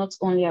is not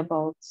only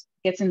about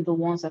getting the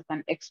ones that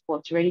can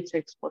export, ready to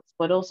export,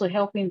 but also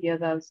helping the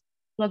others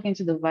plug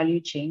into the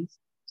value chains,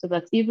 so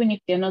that even if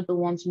they're not the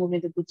ones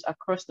moving the goods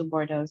across the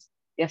borders,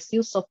 they're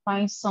still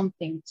supplying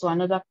something to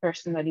another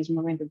person that is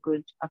moving the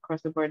goods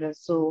across the borders.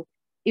 So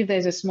if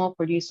there's a small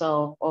producer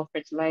of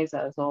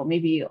fertilizers, or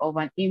maybe of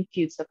an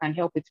input that can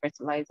help with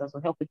fertilizers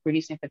or help with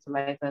producing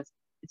fertilizers,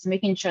 it's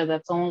making sure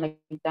that someone like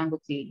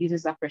Dangote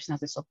uses that person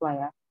as a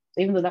supplier.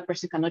 So even though that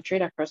person cannot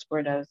trade across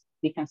borders,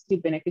 they can still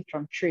benefit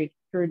from trade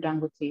through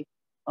Dangote.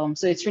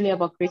 So it's really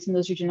about creating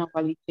those regional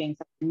value chains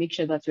to make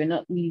sure that we're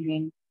not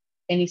leaving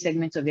any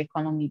segment of the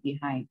economy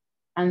behind.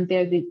 And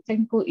there are the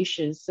technical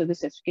issues, so the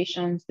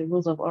certifications, the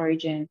rules of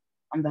origin,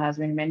 that has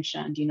been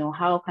mentioned.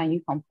 How can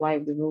you comply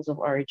with the rules of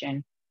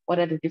origin? What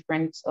are the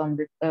different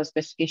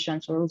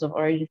specifications or rules of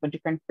origin for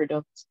different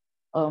products?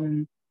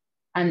 And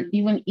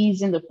even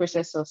easing the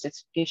process of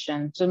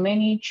certification. So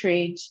many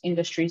trade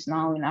industries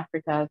now in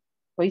Africa,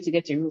 for you to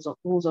get the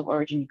rules of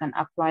origin, you can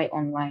apply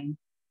online.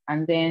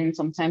 And then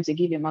sometimes they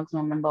give you a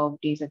maximum number of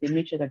days that they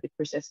make sure that they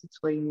process it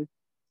for you.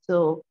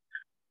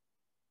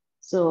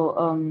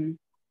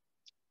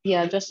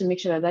 Yeah, just to make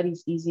sure that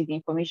is easy, the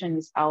information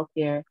is out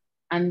there.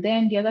 And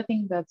then the other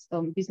thing that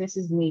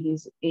businesses need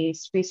is a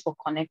space for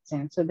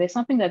connecting. So there's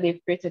something that they've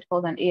created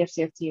called an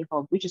AFCFTA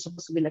hub, which is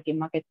supposed to be like a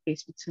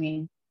marketplace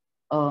between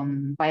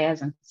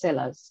buyers and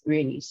sellers,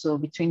 really. So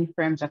between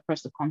firms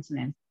across the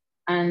continent.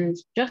 And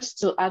just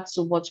to add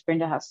to what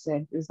Brenda has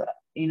said is that,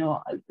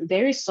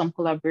 there is some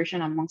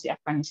collaboration amongst the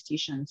African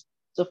institutions.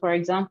 So for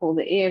example,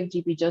 the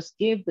AFGB just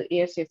gave the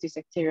AFCFTA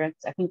Secretariat,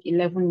 I think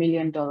 $11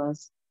 million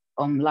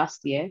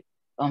last year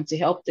to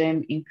help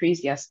them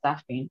increase their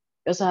staffing.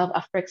 We also have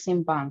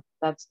Afrexim Bank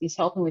that is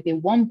helping with a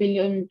 $1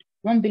 billion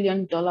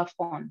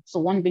fund,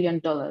 so $1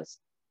 billion,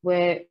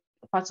 where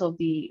part of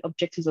the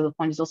objectives of the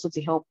fund is also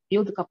to help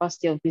build the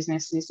capacity of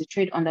businesses to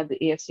trade under the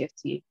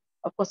AFCFTA.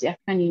 Of course, the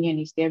African Union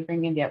is there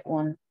bringing their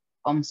own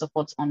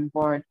support on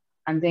board.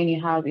 And then you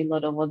have a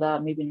lot of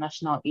other maybe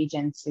national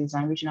agencies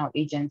and regional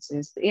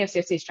agencies. The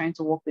AFCFTA is trying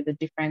to work with the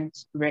different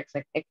RECs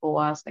like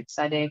ECOWAS, like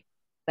SADC,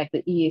 like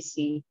the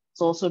EAC,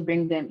 to also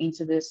bring them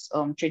into this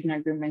trading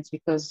agreements,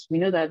 because we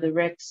know that the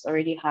RECs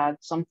already had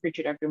some free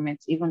trade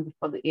agreements even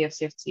before the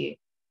AFCFTA.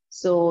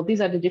 So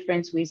these are the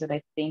different ways that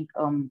I think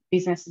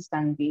businesses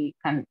can be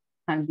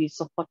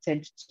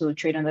supported to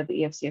trade under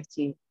the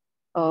AFCFTA.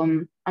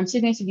 I'm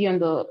still going to be on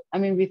the, I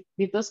mean,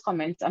 with those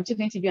comments, I'm still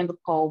going to be on the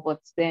call, but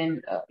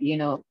then, you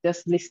know,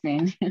 just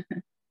listening.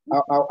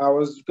 I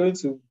was going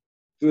to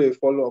do a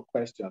follow-up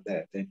question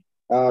there. Then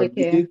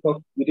Okay.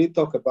 you did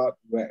talk about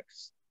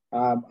Rex.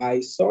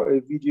 I saw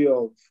a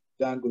video of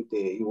Dangote.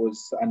 It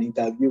was an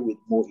interview with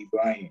Mo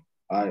Ibrahim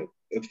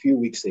a few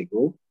weeks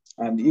ago,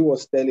 and he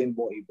was telling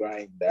Mo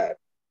Ibrahim that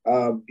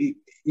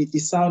he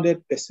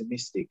sounded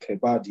pessimistic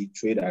about the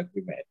trade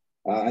agreement,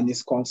 and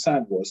his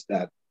concern was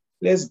that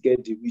let's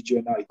get the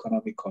regional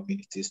economic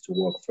communities to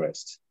work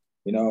first.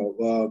 You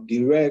know,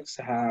 the Regs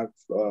have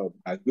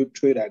a good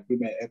trade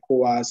agreement,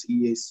 ECOWAS,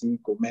 EAC,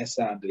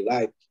 COMESA, and the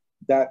like,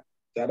 that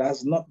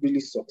has not really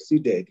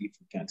succeeded, if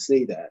you can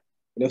say that.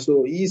 You know,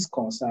 so his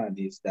concern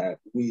is that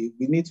we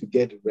need to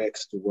get the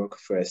Regs to work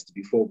first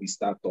before we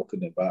start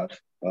talking about,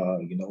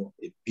 you know,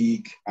 a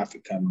big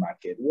African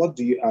market. What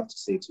do you have to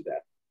say to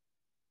that?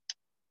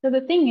 So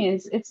the thing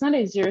is, it's not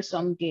a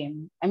zero-sum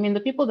game. I mean,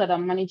 the people that are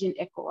managing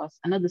ECOWAS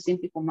are not the same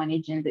people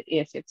managing the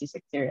AFCFT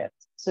secretariat.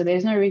 So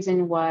there's no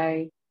reason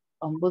why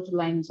both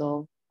lines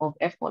of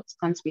efforts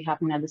can't be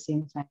happening at the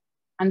same time.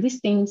 And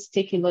these things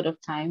take a lot of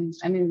time.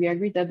 I mean, we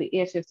agreed that the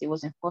AFCFT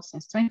was enforced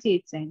since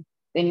 2018,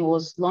 then it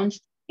was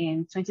launched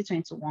in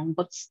 2021,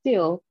 but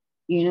still,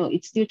 you know,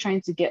 it's still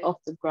trying to get off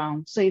the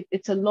ground. So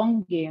it's a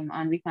long game,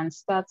 and we can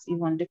start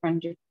even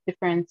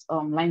different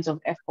lines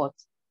of effort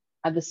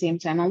at the same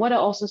time. And what I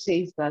also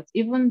say is that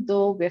even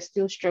though we're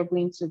still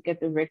struggling to get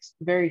the RECs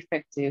very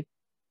effective,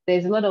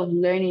 there's a lot of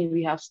learning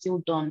we have still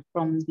done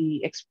from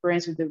the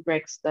experience with the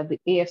RECs that the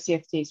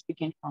AFCFTA is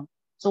speaking from.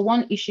 So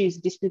one issue is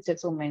dispute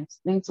settlement,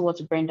 linked to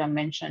what Brenda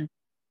mentioned.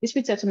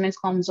 Dispute settlement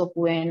comes up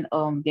when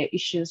there are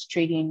issues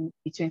trading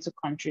between two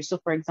countries. So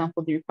for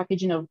example, the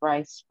repackaging of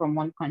rice from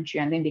one country,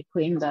 and then they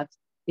claim that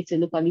it's a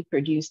locally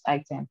produced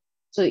item.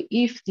 So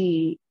if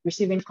the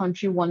receiving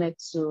country wanted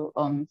to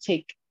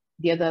take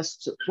the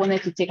others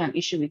wanted to take an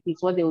issue with it,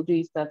 what they will do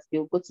is that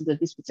they'll go to the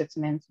dispute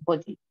settlement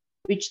body,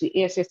 which the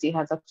AFCFTA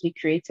has actually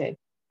created.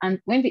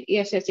 And when the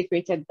AFCFTA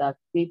created that,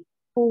 they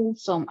pulled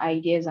some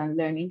ideas and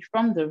learning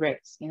from the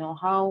RECs, you know,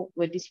 how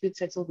were disputes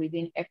settled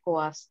within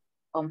ECOWAS,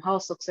 how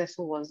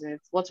successful was it,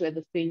 what were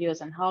the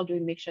failures, and how do we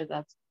make sure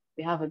that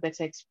we have a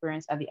better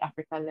experience at the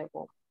Africa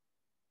level.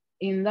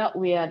 In that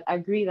way, I'd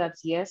agree that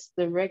yes,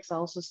 the RECs are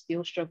also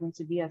still struggling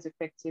to be as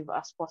effective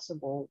as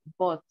possible,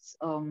 but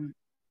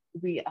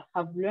we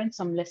have learned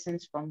some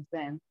lessons from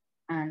them,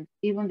 and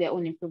even their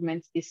own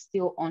improvement is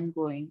still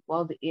ongoing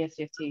while the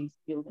AFCFTA is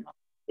building up.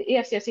 The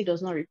AFCFTA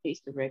does not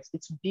replace the RECs,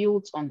 it's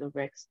built on the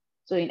RECs.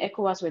 So in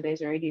ECOWAS, where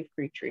there's already a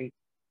free trade,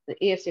 the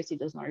AFCFTA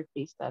does not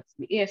replace that.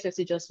 The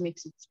AFCFTA just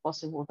makes it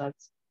possible that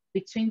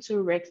between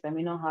two RECs that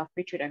may not have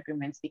free trade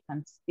agreements, they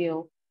can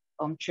still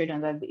trade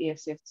under the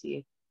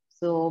AFCFTA.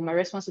 So my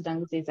response to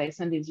Dangote is I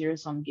send a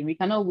zero-sum game. We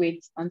cannot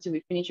wait until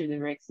we finish with the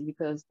RECs,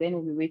 because then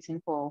we'll be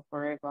waiting for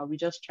forever. We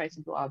just try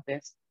to do our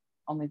best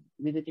with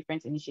the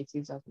different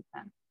initiatives as we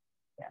can.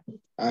 Yeah.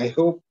 I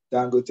hope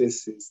Dangote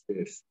sees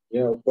this.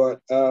 You know,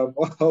 but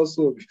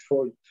also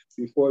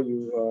before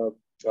you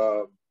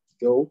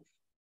go,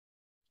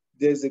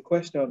 there's a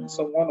question.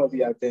 One of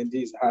the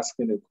attendees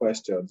asking a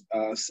question.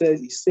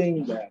 He's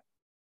saying that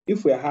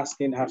if we're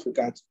asking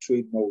Africa to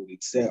trade more with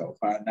itself,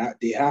 and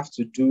they have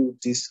to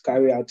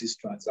carry out these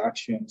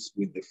transactions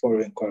with the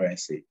foreign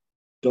currency,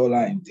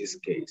 dollar in this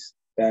case,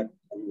 that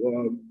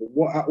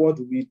what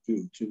do we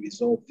do to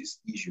resolve this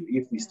issue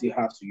if we still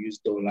have to use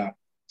dollar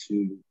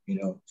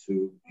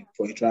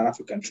for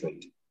intra-African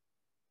trade?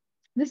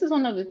 This is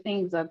one of the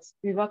things that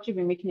we've actually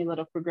been making a lot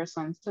of progress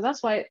on. So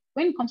that's why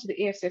when it comes to the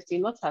AFCFTA,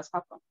 a lot has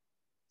happened.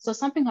 So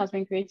something has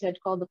been created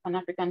called the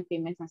Pan-African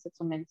Payment and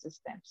Settlement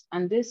Systems.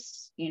 And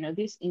this,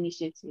 this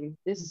initiative,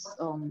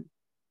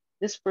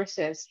 this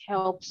process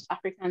helps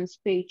Africans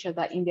pay each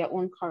other in their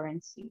own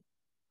currency.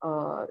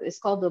 It's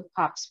called the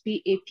PAPS,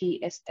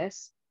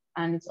 PAPSS,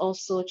 and it's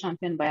also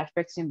championed by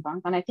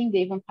Afreximbank. And I think they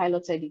even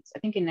piloted it. I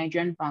think a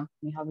Nigerian bank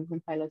may have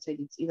even piloted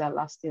it either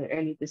last year or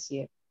early this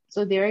year.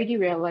 So they already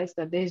realized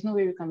that there's no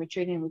way we can be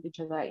trading with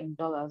each other in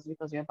dollars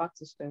because we're back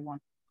to square one.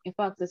 In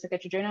fact, the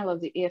Secretary General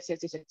of the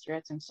AFCFTA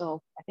Secretariat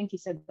himself, I think he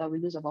said that we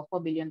lose about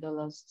 $4 billion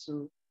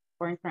to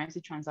foreign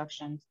currency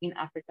transactions in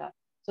Africa.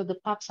 So the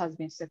PAPS has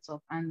been set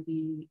up, and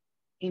the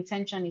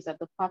intention is that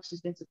the PAPS is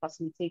going to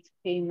facilitate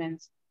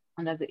payments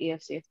under the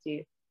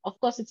AFCFTA. Of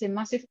course, it's a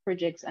massive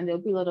project and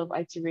there'll be a lot of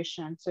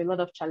iteration, so a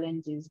lot of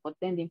challenges, but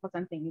then the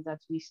important thing is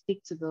that we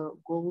stick to the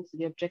goal, to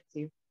the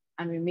objective,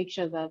 and we make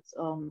sure that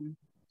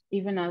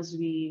even as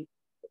we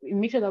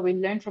make sure that we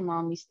learn from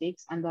our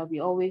mistakes and that we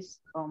always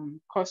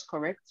course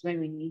correct when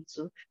we need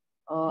to.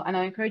 And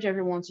I encourage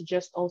everyone to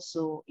just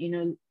also,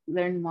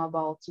 learn more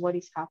about what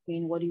is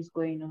happening, what is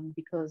going on,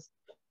 because,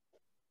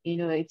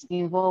 it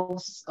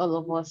involves all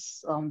of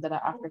us that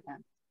are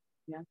African.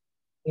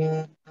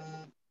 Yeah.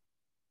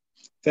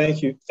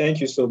 Thank you.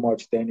 Thank you so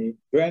much, Danny.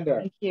 Brenda.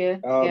 Thank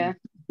you.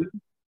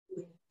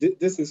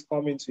 This is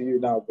coming to you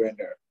now,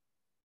 Brenda.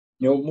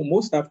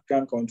 Most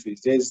African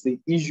countries, there's the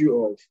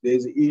issue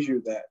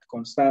that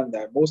concern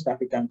that most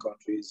African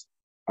countries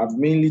have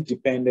mainly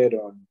depended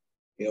on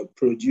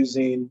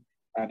producing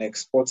and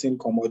exporting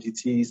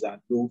commodities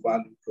and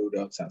low-value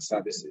products and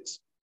services.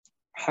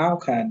 How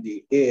can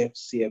the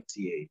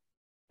AFCFTA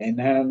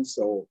enhance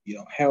or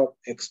help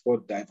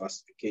export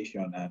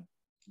diversification and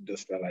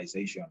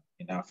industrialization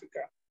in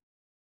Africa?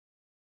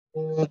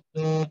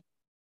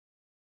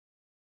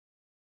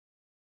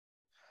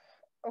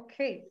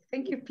 Okay,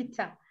 thank you,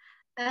 Peter.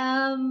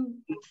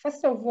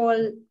 First of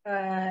all,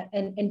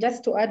 and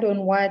just to add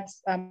on what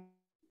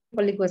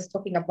colleague was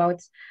talking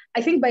about,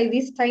 I think by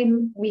this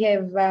time we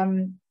have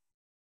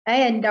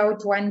ironed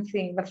out one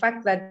thing, the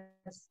fact that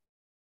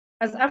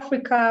as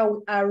Africa,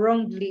 we are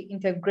wrongly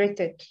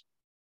integrated.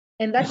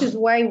 And that is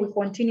why we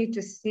continue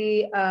to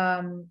see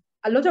a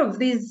lot of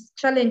these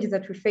challenges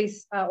that we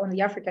face on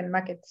the African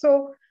market.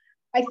 So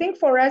I think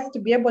for us to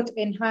be able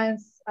to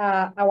enhance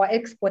our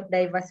export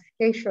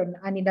diversification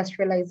and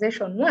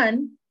industrialization,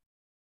 one,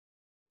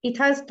 it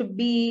has to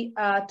be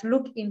to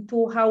look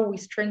into how we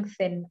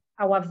strengthen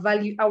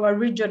our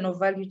regional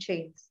value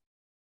chains.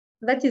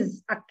 That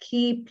is a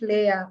key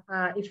player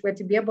if we're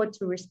to be able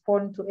to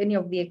respond to any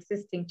of the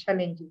existing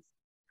challenges.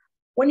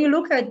 When you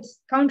look at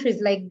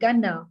countries like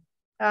Ghana,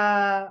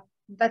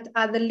 that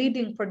are the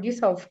leading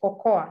producer of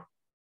cocoa,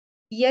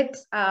 yet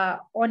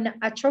on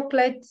a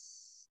chocolate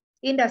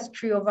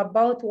industry of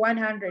about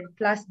 100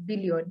 plus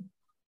billion,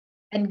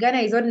 and Ghana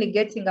is only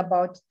getting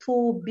about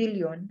 2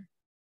 billion.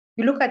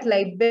 You look at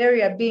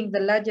Liberia being the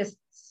largest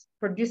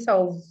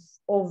producer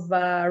of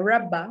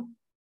rubber,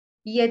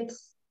 yet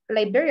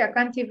Liberia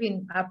can't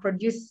even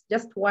produce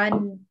just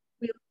one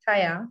wheel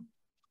tire.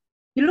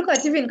 You look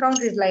at even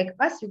countries like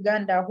us,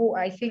 Uganda, who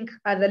I think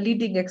are the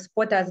leading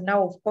exporters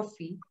now of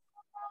coffee,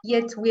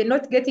 yet we're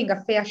not getting a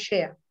fair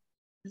share.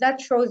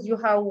 That shows you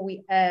how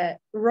we are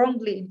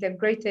wrongly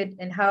integrated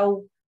and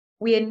how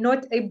we are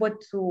not able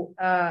to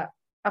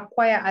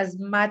acquire as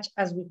much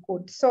as we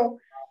could. So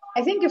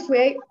I think if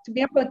we're to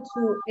be able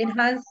to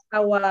enhance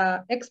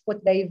our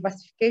export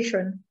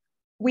diversification,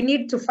 we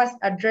need to first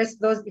address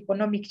those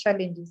economic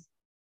challenges.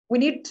 We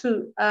need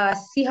to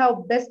see how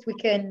best we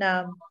can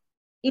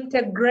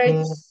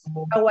integrate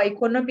our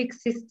economic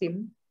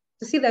system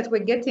to see that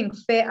we're getting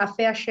a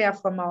fair share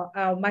from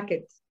our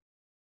markets.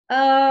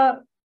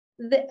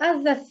 The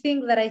other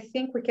thing that I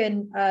think we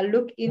can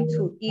look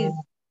into is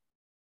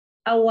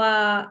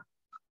our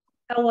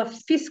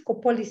fiscal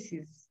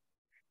policies.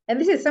 And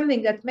this is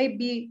something that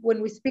maybe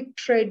when we speak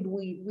trade,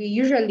 we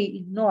usually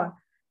ignore.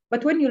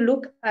 But when you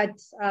look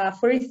at,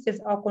 for instance,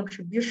 our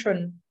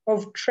contribution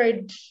of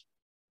trade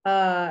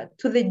to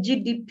the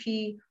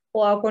GDP,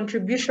 or our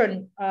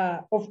contribution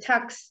of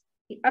tax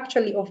to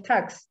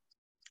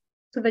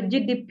the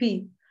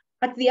GDP,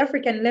 at the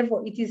African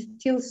level, it is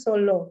still so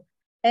low.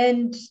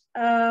 And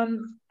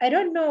I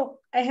don't know,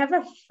 I have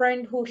a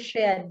friend who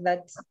shared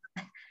that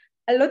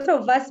a lot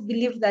of us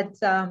believe that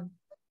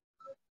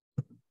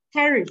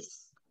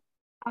tariffs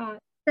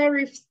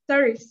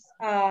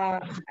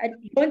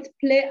don't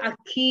play a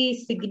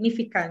key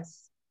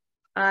significance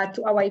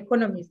to our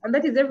economies. And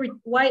that is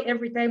why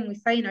every time we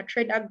sign a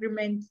trade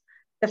agreement,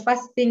 the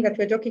first thing that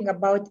we're talking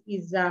about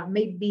is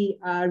maybe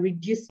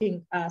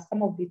reducing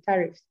some of the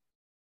tariffs.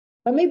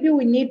 But maybe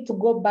we need to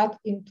go back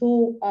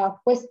into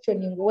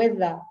questioning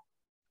whether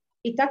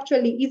it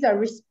actually is a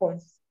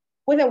response,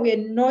 whether we are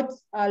not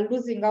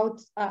losing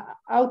out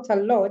a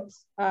lot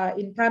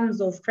in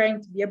terms of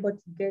trying to be able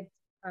to get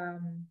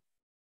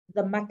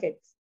the market.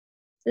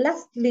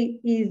 Lastly,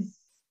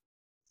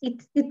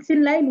 it's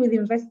in line with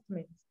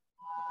investment.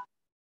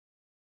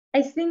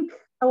 I think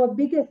our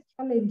biggest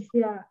challenge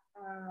here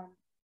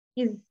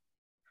is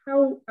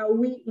how are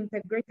we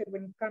integrated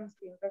when it comes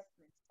to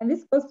investment? And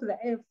this goes to the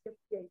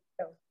AFCFTA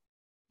itself.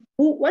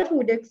 What we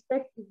would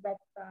expect is that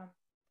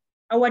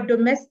our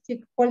domestic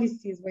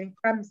policies when it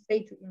comes,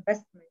 say, to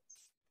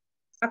investments,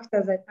 act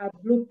as a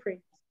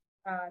blueprint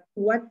to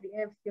what the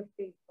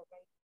AFCFTA is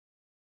providing.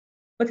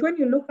 But when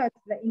you look at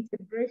the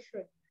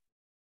integration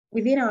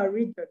within our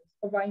regions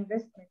of our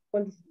investment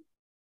policy,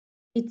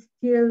 it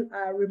still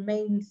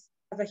remains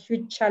as a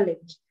huge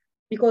challenge.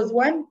 Because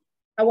one,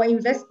 our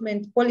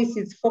investment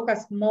policies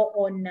focus more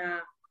on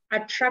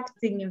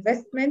attracting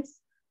investments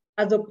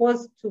as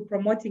opposed to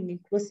promoting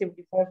inclusive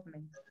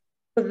development.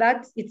 So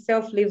that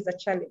itself leaves a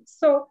challenge.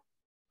 So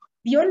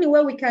the only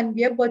way we can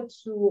be able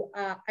to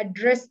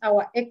address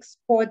our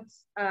export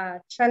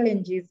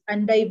challenges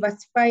and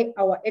diversify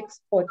our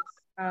exports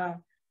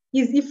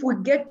is if we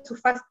get to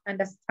first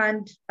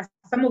understand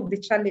some of the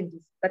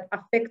challenges that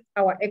affect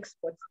our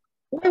exports.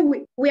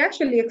 We're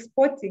actually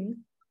exporting,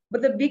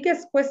 but the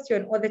biggest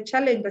question or the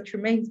challenge that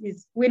remains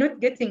is we're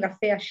not getting a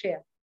fair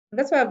share. And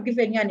that's why I've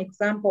given you an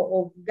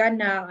example of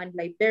Ghana and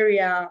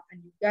Liberia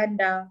and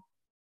Uganda,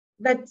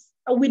 that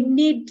we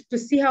need to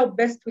see how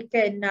best we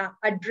can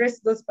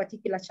address those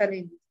particular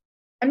challenges.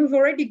 And we've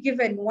already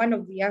given one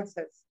of the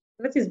answers,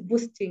 that is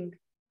boosting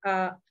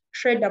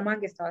trade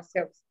amongst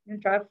ourselves,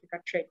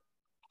 intra-African trade.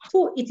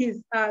 So it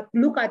is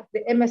look at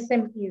the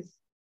MSMEs.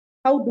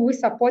 How do we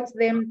support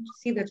them to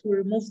see that we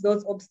remove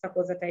those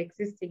obstacles that are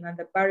existing and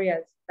the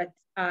barriers that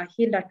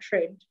hinder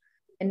trade?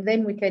 and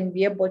then we can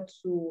be able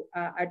to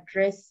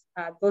address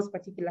those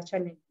particular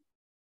challenges.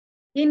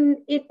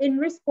 In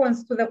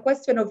response to the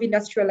question of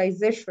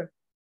industrialization,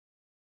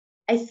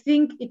 I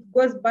think it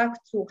goes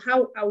back to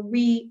how are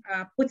we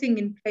putting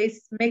in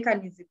place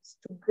mechanisms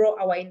to grow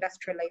our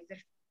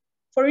industrialization.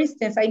 For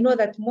instance, I know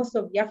that most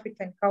of the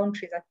African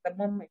countries at the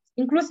moment,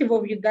 inclusive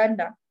of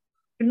Uganda,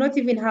 do not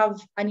even have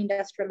an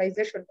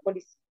industrialization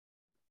policy.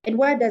 And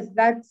where does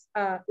that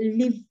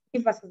leave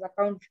us as a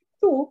country?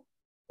 Two,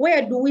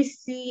 where do we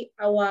see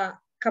our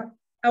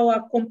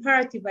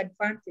comparative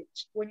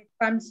advantage when it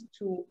comes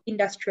to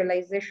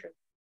industrialization?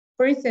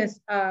 For instance,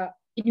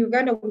 in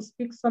Uganda, we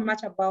speak so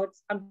much about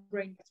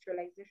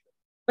agro-industrialization.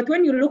 But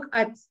when you look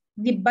at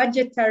the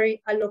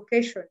budgetary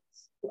allocations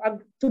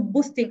to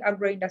boosting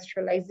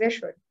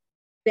agro-industrialization,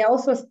 they're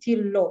also still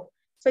low.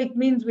 So it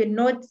means we're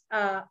not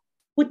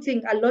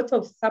putting a lot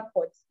of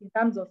support in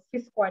terms of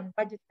fiscal and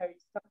budgetary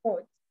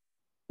support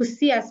to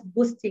see us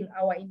boosting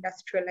our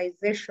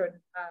industrialization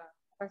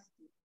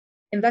capacity.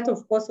 And that,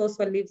 of course,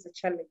 also leaves a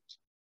challenge.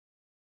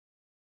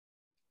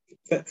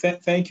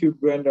 Thank you,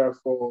 Brenda,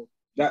 for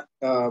that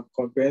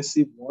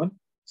comprehensive one.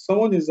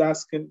 Someone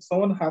has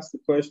the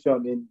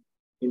question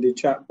in the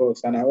chat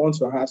box, and I want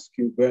to ask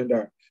you,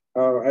 Brenda. I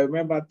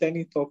remember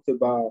Tenny talked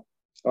about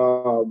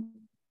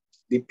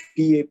the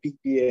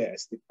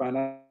PAPPS, the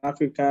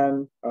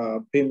Pan-African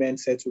Payment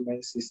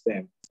Settlement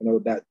System,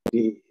 that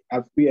the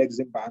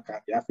Afri-Exim Bank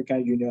and the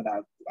African Union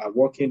are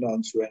working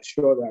on to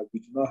ensure that we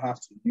do not have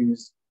to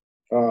use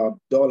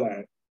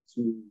dollar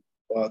to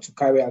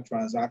carry out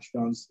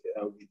transactions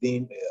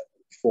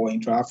for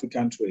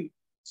intra-African trade.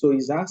 So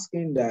he's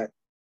asking that,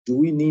 do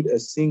we need a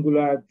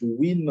singular, do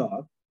we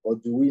not, or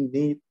do we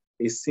need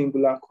a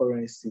singular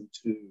currency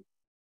to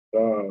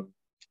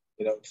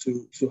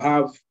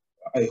have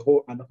a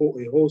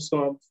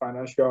wholesome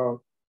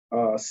financial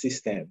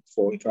system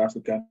for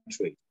intra-African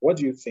trade? What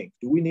do you think?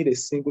 Do we need a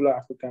singular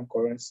African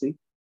currency?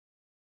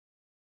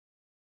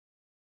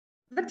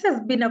 That has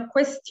been a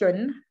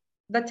question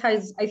that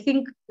has, I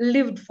think,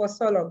 lived for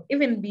so long,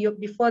 even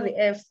before the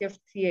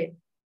AfCFTA.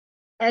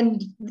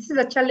 And this is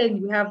a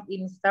challenge we have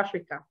in East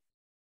Africa.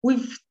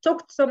 We've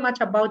talked so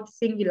much about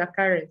singular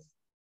currency,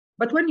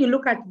 but when you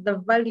look at the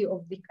value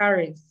of the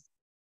currency,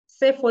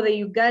 say for the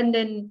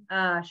Ugandan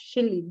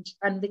shilling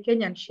and the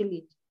Kenyan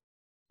shilling,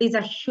 there's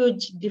a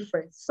huge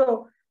difference.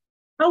 So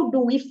how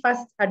do we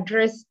first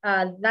address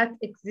that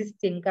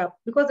existing gap?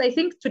 Because I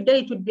think today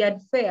it would be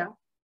unfair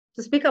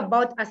to speak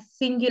about a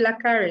singular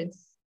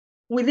currency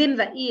within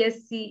the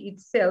ESC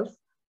itself,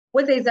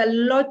 where there's a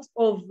lot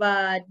of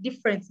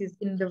differences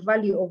in the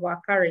value of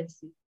our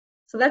currency.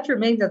 So that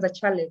remains as a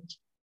challenge.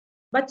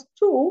 But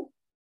two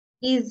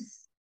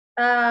is,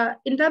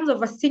 in terms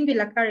of a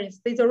singular currency,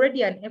 there's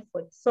already an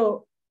effort.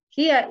 So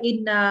here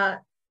in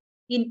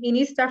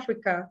East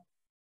Africa,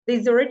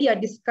 there's already a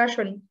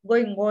discussion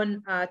going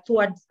on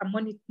towards a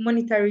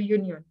monetary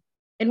union.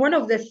 And one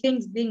of the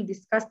things being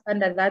discussed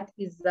under that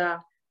is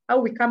how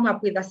we come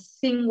up with a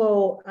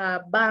single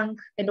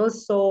bank and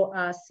also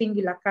a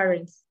singular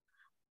currency.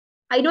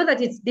 I know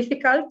that it's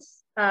difficult.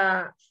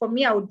 For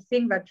me, I would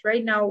think that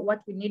right now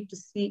what we need to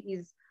see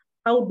is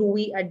how do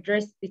we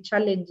address the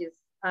challenges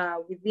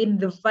within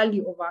the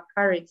value of our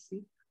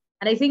currency.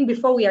 And I think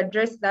before we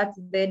address that,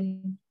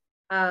 then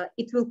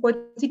it will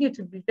continue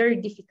to be very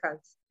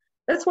difficult.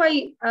 That's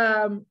why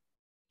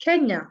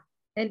Kenya,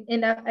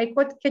 and I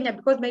quote Kenya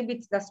because maybe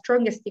it's the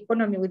strongest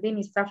economy within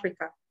East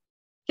Africa.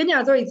 Kenya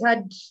has always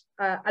had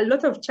a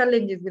lot of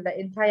challenges with the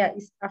entire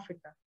East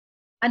Africa.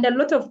 And a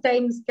lot of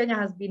times Kenya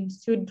has been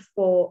sued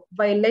for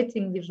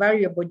violating the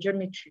variable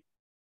geometry,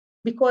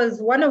 because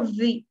one of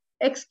the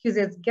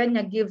excuses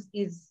Kenya gives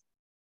is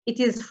it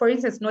is, for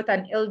instance, not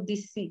an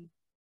LDC.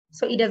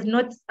 So it does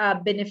not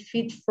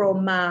benefit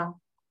from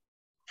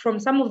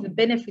some of the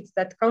benefits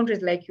that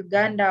countries like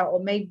Uganda or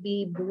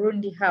maybe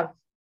Burundi have.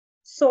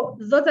 So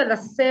those are the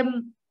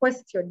same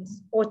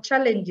questions or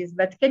challenges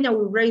that Kenya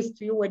will raise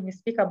to you when you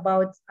speak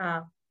about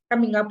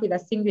coming up with a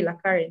singular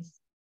currency.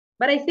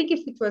 But I think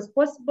if it was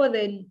possible,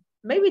 then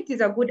maybe it is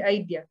a good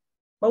idea.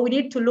 But we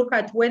need to look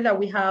at whether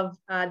we have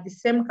the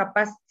same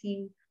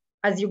capacity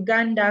as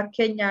Uganda,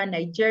 Kenya,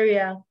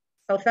 Nigeria,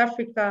 South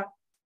Africa,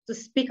 to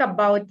speak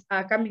about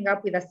coming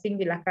up with a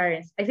singular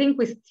currency. I think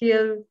we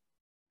still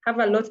have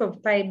a lot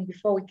of time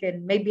before we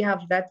can maybe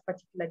have that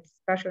particular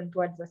discussion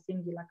towards a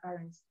singular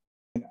currency.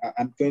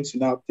 I'm going to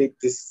now take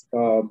this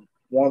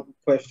one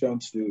question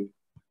to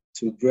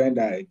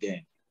Brenda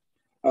again.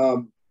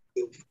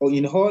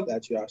 In all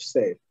that you have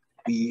said,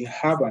 we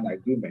have an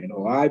agreement,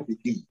 or I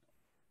believe,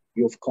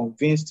 you've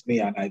convinced me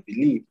and I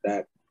believe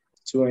that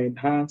to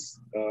enhance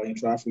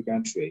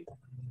intra-African trade,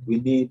 we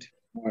need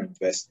more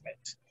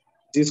investment.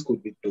 This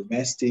could be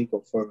domestic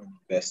or foreign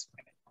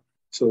investment.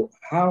 So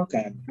how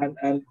can,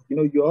 and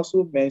you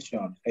also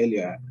mentioned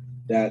earlier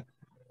that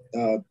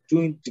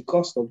the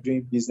cost of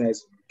doing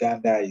business in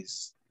Uganda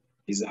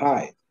is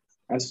high.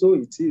 And so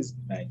it is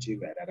in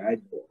Nigeria that I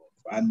know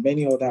of, and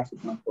many other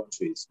African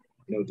countries.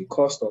 The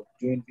cost of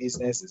doing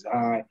business is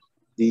high.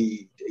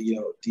 The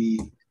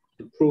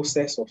the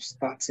process of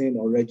starting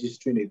or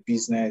registering a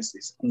business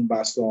is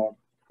cumbersome,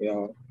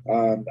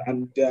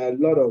 and there are a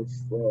lot of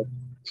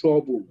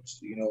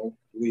troubles,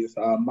 with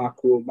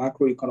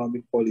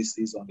macroeconomic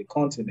policies on the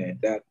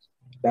continent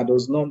that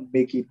does not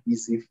make it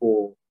easy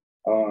for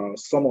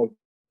some of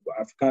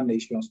African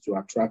nations to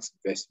attract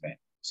investment.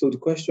 So the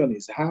question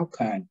is, how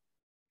can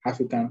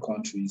African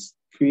countries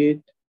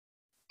create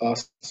a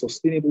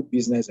sustainable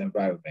business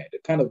environment, the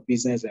kind of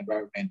business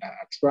environment that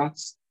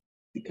attracts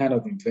the kind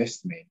of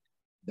investment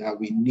that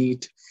we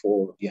need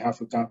for the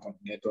African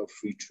Continental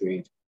Free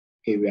Trade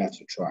area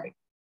to thrive?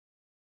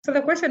 So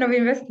the question of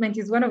investment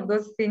is one of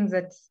those things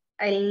that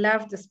I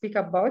love to speak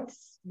about,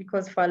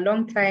 because for a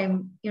long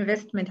time,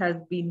 investment has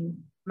been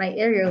my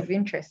area of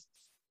interest.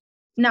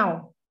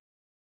 Now,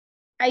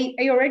 I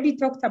already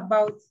talked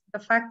about the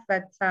fact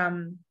that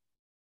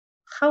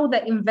how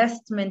the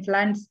investment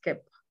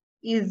landscape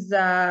is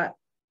as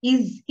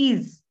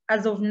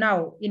of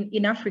now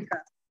in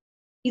Africa,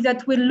 is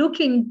that we're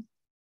looking,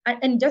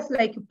 and just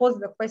like you posed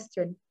the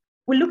question,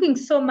 we're looking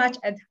so much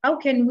at how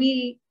can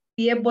we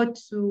be able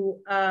to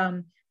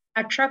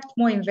attract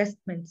more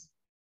investments.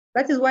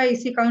 That is why you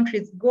see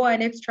countries go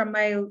an extra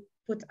mile,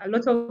 put a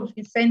lot of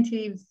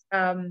incentives,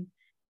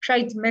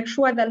 try to make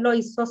sure the law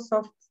is so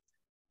soft.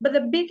 But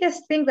the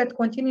biggest thing that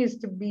continues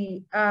to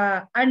be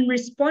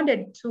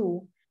unresponded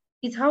to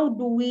is how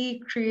do we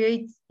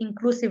create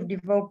inclusive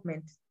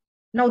development?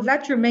 Now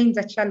that remains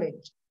a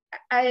challenge.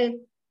 I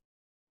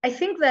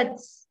think that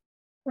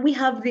we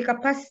have the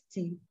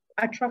capacity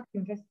to attract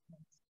investment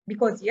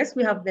because yes,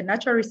 we have the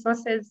natural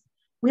resources,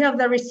 we have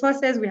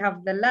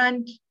the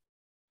land,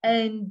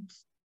 and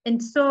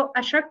so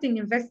attracting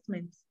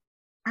investment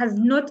has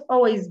not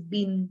always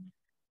been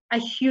a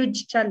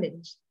huge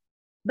challenge.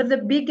 But the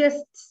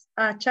biggest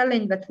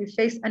challenge that we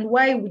face and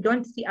why we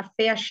don't see a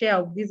fair share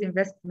of these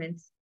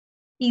investments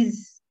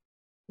is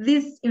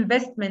these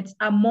investments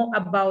are more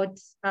about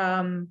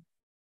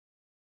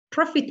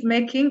profit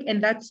making,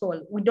 and that's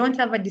all. We don't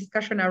have a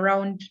discussion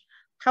around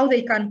how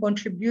they can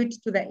contribute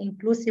to the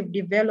inclusive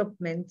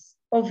development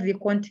of the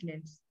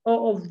continent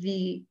or of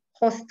the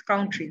host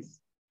countries.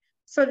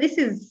 So this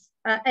is,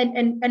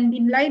 and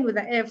in line with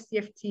the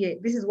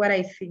AFCFTA, this is what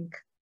I think.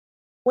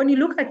 When you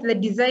look at the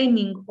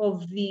designing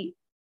of the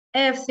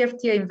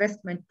AFCFTA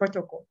investment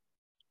protocol,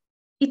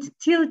 it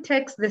still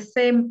takes the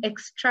same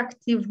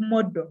extractive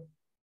model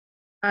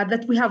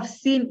that we have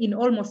seen in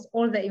almost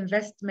all the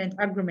investment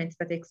agreements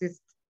that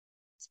exist.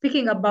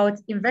 Speaking about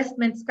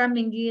investments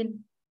coming in,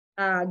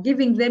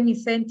 giving them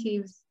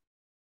incentives,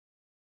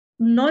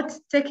 not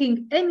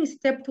taking any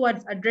step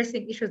towards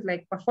addressing issues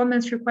like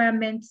performance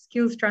requirements,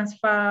 skills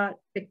transfer,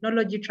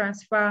 technology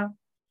transfer.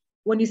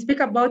 When you speak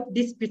about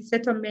dispute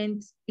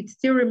settlement, it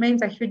still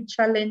remains a huge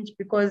challenge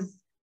because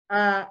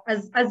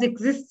as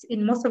exists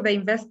in most of the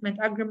investment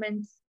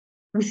agreements,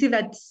 we see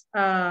that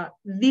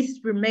this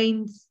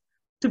remains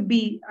to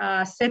be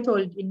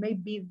settled in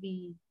maybe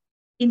the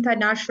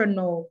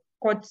international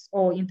courts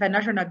or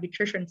international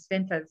arbitration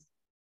centers.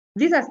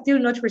 These are still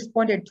not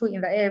responded to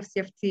in the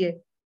AFCFTA.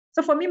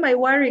 So for me, my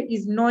worry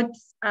is not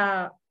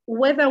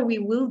whether we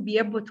will be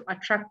able to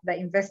attract the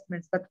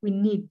investments that we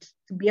need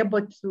to be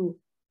able to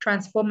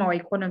transform our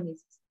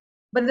economies.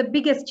 But the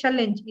biggest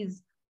challenge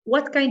is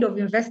what kind of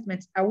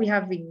investments are we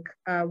having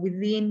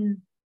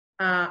within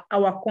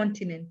our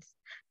continent?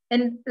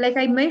 And like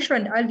I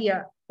mentioned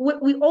earlier,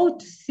 we ought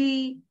to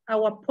see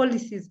our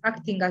policies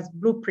acting as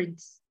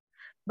blueprints.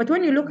 But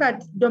when you look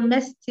at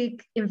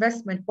domestic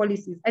investment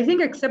policies, I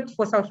think except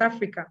for South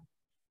Africa,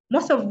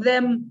 most of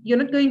them, you're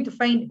not going to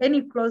find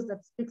any clause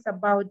that speaks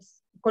about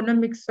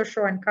economic,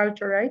 social, and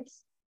cultural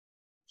rights,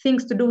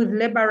 things to do with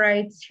labor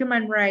rights,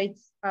 human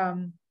rights,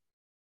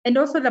 and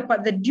also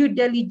the due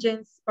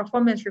diligence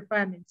performance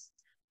requirements.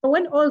 So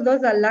when all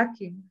those are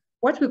lacking,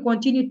 what we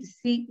continue to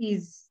see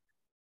is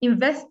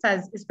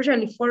investors,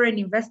 especially foreign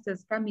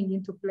investors, coming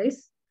into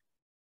place,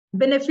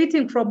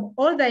 benefiting from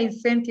all the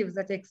incentives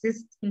that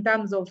exist in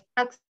terms of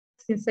tax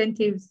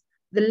incentives,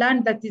 the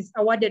land that is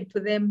awarded to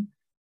them,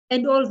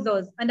 and all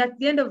those. And at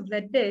the end of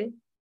the day,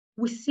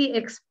 we see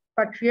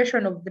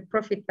expatriation of the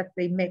profit that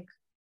they make.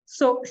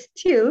 So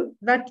still,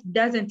 that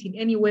doesn't in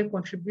any way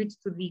contribute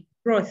to the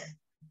growth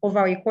of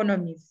our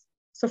economies.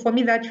 So for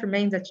me, that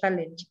remains a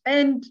challenge.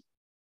 And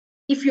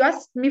if you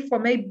ask me for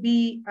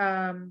maybe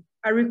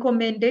a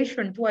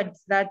recommendation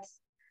towards that,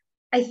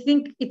 I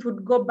think it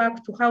would go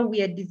back to how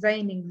we are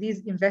designing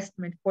these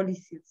investment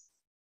policies.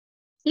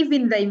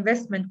 Even the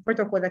investment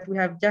protocol that we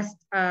have just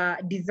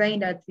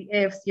designed at the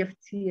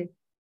AFCFTA,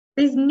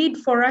 there's need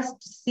for us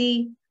to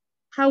see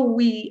how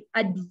we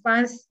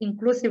advance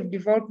inclusive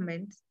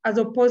development as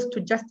opposed to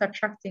just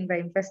attracting the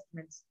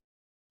investments.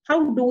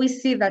 How do we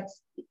see that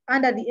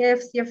under the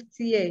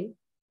AFCFTA,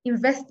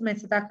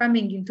 investments that are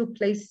coming into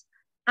place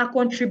are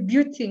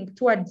contributing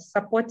towards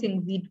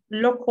supporting the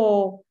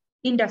local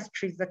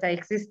industries that are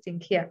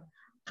existing here?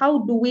 How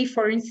do we,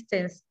 for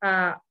instance,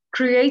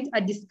 create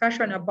a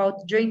discussion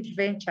about joint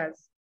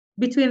ventures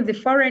between the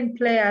foreign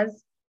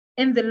players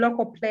and the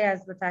local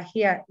players that are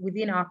here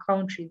within our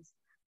countries?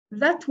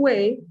 That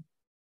way,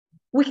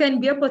 we can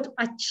be able to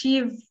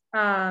achieve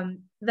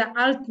the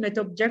ultimate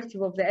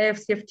objective of the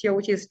AfCFTA,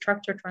 which is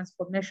structural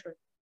transformation.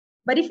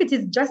 But if it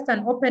is just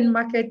an open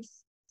market,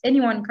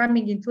 anyone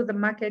coming into the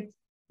market,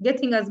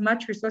 getting as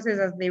much resources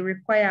as they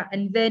require,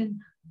 and then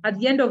at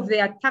the end of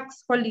their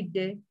tax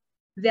holiday,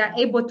 they are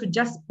able to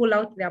just pull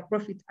out their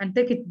profit and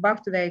take it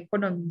back to their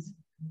economies,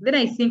 then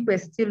I think we're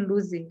still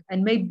losing.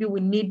 And maybe we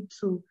need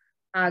to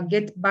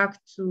get back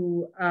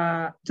to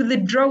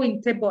the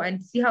drawing table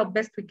and see how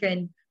best we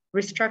can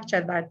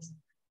restructure that.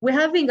 We're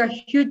having a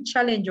huge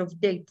challenge of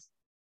debt.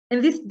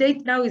 And this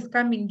debt now is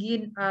coming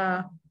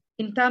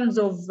in terms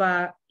of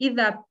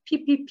either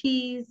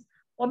PPPs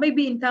or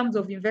maybe in terms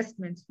of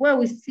investments, where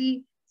we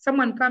see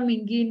someone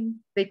coming in,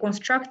 they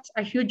construct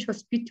a huge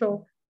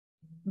hospital,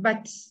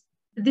 but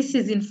this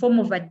is in form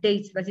of a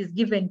debt that is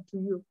given to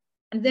you.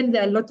 And then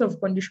there are a lot of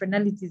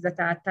conditionalities that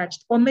are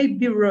attached, or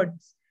maybe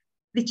roads.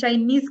 The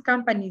Chinese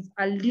companies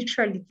are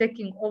literally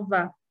taking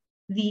over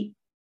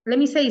let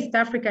me say East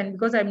African,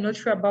 because I'm not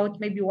sure about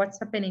maybe what's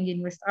happening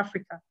in West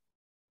Africa.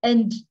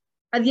 And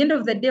at the end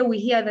of the day, we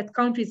hear that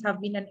countries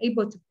have been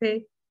unable to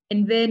pay,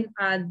 and then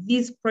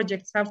these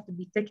projects have to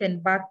be taken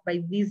back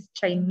by these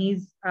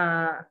Chinese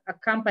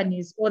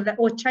companies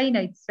or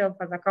China itself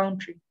as a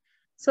country.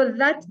 So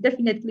that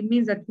definitely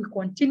means that we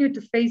continue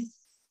to face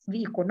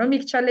the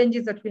economic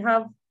challenges that we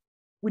have.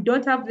 We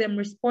don't have them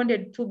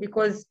responded to,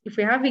 because if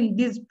we're having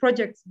these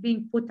projects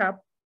being put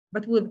up,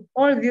 but with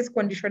all these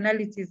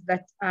conditionalities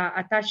that are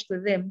attached to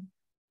them,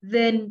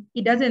 then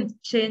it doesn't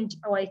change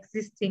our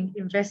existing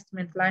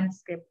investment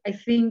landscape. I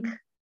think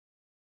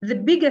the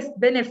biggest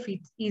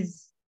benefit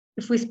is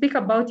if we speak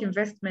about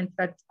investment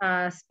that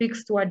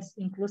speaks towards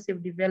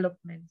inclusive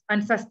development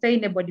and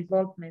sustainable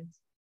development.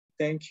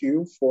 Thank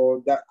you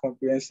for that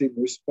comprehensive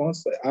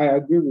response. I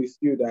agree with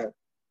you that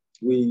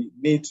we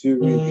need to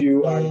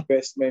review our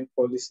investment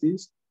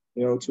policies,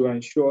 to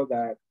ensure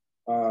that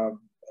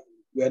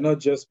we're not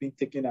just being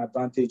taken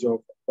advantage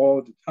of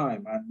all the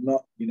time, and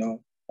not,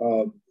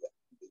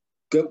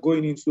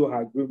 going into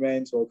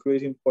agreements or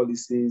creating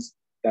policies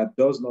that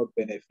does not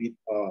benefit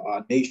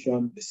our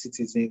nation, the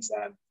citizens,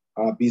 and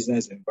our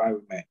business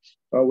environment.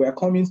 We're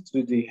coming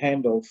to the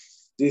end of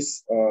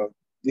this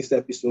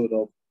episode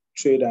of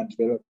Trade and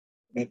Development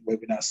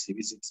Webinar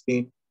Series. It's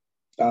been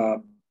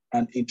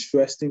an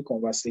interesting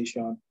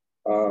conversation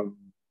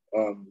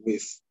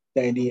with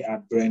Tenny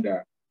and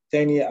Brenda.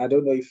 Tenny, I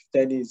don't know if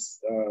Tenny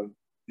is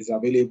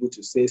available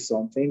to say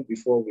something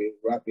before we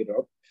wrap it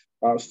up.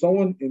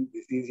 Someone in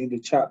the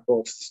chat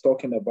box is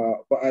talking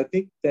about, but I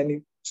think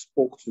Tenny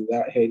spoke to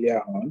that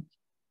earlier on,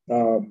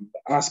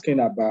 asking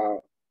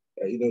about,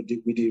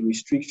 with the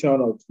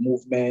restriction of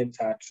movement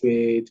and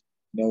trade,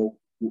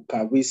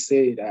 can we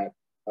say that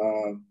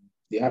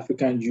the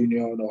African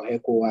Union or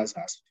ECOWAS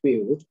has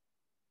failed?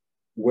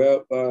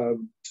 Well,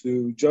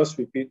 to just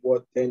repeat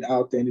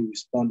how Tenny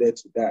responded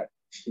to that,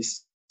 he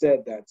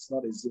said that it's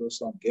not a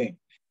zero-sum game,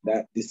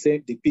 that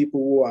the people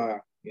who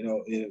are,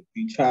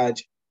 in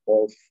charge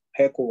of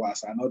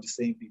ECOWAS are not the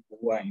same people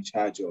who are in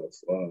charge of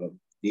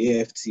the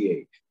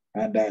AfTA,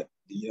 and that,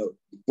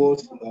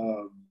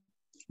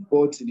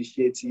 both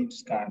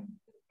initiatives can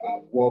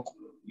work,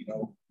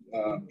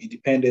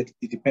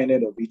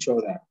 independent of each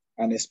other,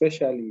 and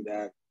especially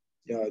that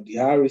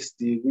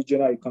the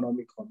regional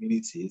economic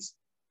communities,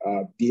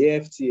 the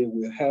AfTA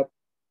will help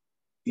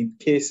in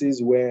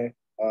cases where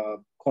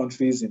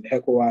countries in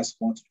ECOWAS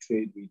want to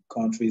trade with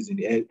countries in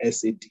the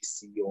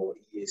SADC or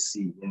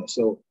EAC.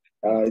 So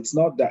it's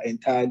not that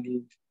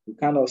entirely, we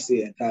cannot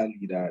say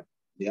entirely that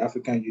the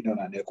African Union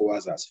and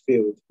ECOWAS has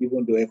failed,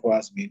 even though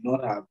ECOWAS may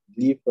not have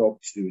lived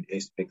up to the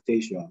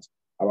expectations.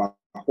 Our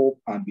hope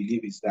and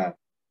belief is that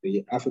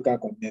the Africa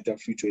Continental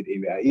Free Trade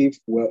Area, if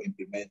well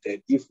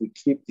implemented, if we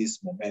keep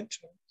this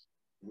momentum,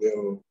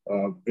 will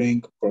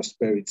bring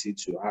prosperity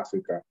to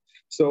Africa.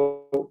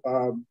 So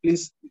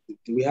please,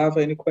 do we have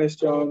any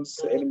questions,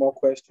 any more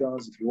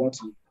questions? If you want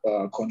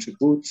to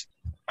contribute,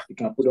 you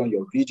can put on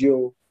your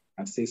video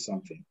and say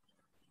something.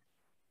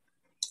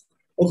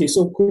 Okay,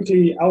 so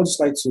quickly, I would just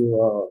like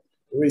to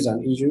raise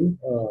an issue.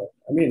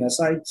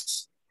 Aside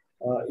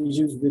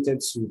issues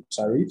related to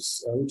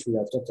tariffs, which we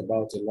have talked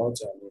about a lot,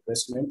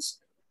 investments,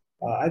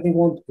 I think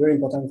one very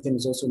important thing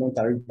is also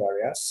non-tariff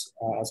barriers,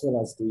 as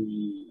well as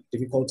the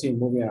difficulty in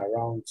moving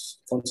around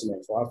the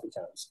continent for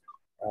Africans.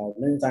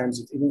 Many times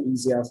it's even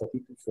easier for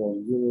people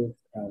from Europe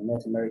and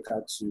North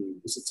America to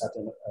visit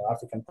certain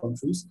African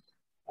countries,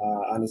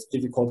 and it's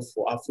difficult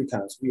for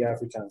Africans, we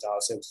Africans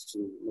ourselves,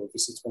 to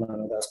visit one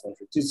another's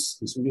country. This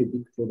is really a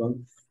big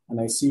problem, and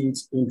I see it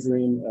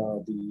hindering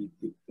the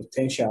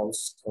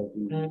potentials of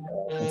the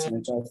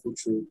Continental Free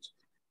Trade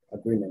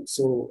Agreement.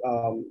 So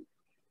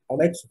I'd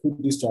like to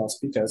put this to our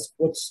speakers.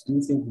 What do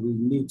you think we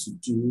need to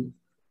do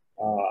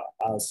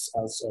as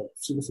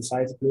civil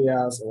society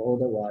players or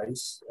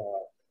otherwise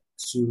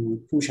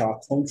to push our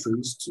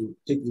countries to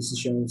take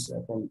decisions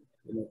from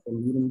a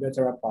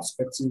unilateral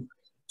perspective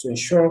to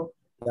ensure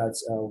that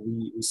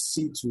we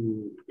see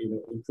to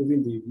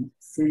improving the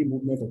free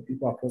movement of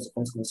people across the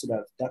continent, so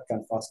that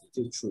can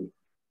facilitate trade?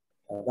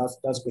 That's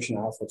the question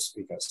I have for the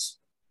speakers.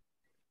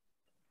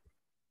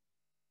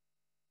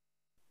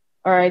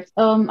 All right.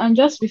 And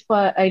just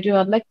before I do,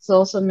 I'd like to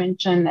also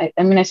mention,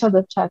 I mean, I saw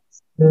the chat,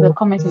 the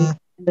comments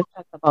in the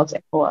chat about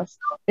ECOWAS.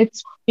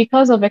 It's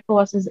because of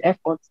ECOWAS's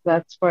efforts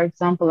that, for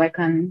example, I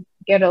can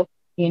get up,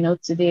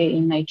 today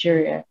in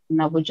Nigeria, in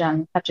Abuja,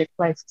 and catch a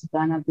flight to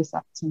Ghana this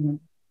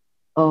afternoon,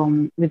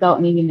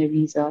 without needing a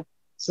visa.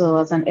 So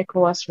as an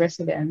ECOWAS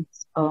resident,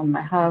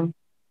 I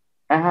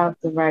have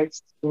the right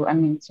to,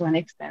 to an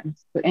extent,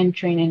 to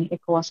enter in any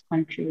ECOWAS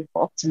country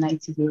for up to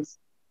 90 days.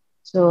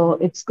 So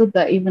it's good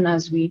that even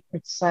as we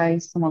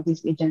criticize some of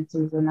these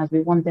agencies and as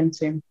we want them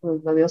to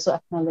improve, but we also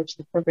acknowledge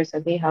the progress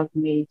that they have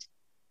made.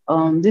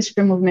 This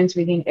free movement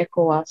within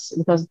ECOWAS,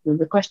 because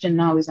the question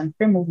now is on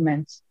free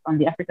movement on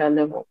the Africa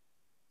level.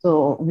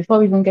 So before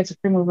we even get to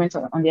free movement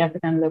on the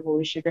African level,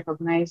 we should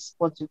recognize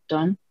what we've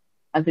done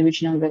at the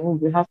regional level.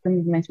 We have free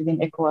movement within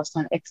ECOWAS to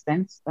an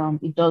extent.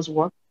 It does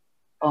work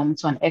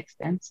to an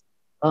extent.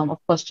 Of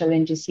course,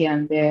 challenges here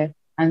and there.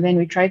 And then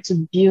we try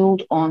to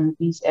build on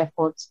these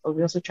efforts, but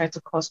we also try to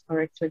course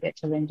correct where there are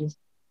challenges.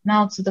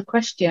 Now, to the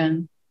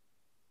question,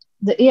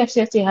 the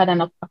AFCFTA had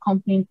an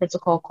accompanying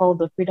protocol called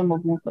the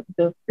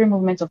Free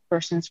Movement of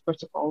Persons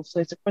Protocol. So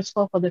it's a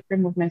protocol for the free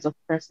movement of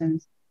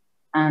persons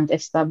and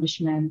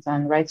establishments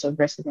and rights of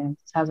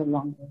residents. It has a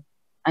long name.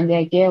 And the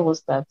idea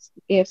was that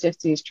the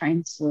AFCFTA is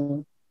trying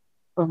to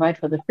provide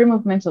for the free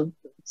movement of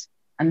goods,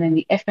 and then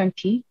the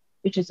FMP,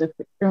 which is a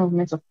free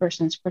movement of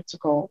persons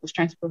protocol, was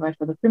trying to provide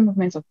for the free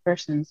movement of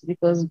persons,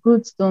 because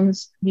goods don't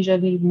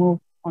usually move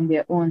on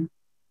their own.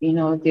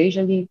 They're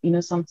usually,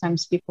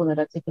 sometimes people that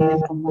are taking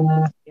them from one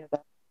place to the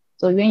other.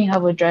 So when you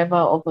have a driver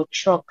of a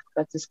truck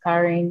that is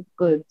carrying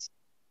goods,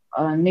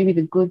 maybe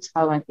the goods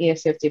have an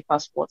AFCFTA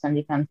passport and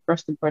they can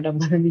cross the border,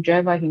 but then the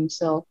driver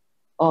himself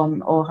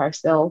or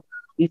herself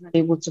is not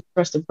able to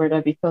cross the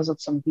border because of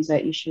some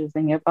visa issues,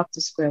 then you're back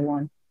to square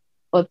one.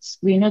 But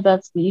we know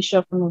that the issue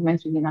of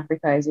movement within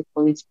Africa is a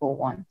political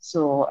one.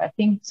 So I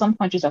think some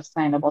countries have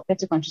signed, about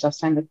 30 countries have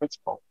signed the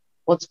protocol,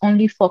 but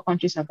only 4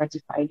 countries have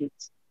ratified it.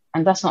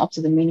 And that's not up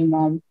to the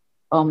minimum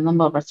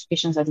number of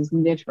ratifications that is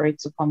needed for it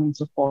to come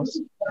into force.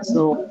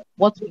 So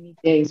what we need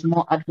there is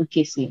more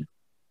advocacy.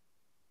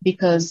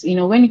 Because,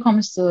 when it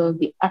comes to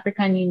the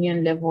African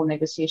Union level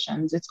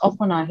negotiations, it's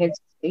often our head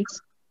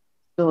states.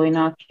 So in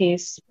our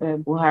case,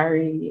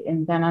 Buhari,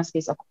 in Ghana's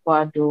case,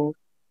 Akufo-Addo,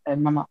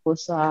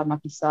 Ramaphosa,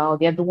 Macky Sall,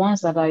 they're the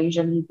ones that are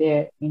usually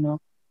there,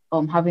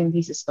 having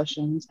these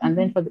discussions. And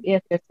then for the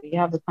AFF, you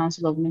have the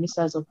Council of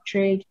Ministers of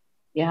Trade,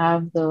 you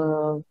have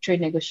the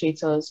trade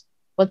negotiators.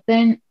 But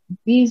then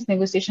these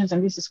negotiations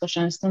and these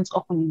discussions don't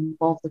often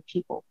involve the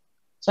people.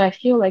 So I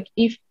feel like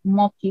if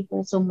more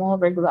people, so more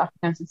regular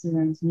African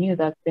citizens knew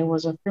that there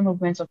was a free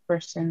movement of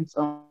persons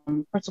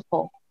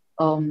protocol,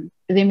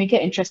 they may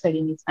get interested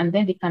in it, and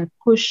then they can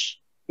push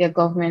their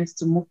governments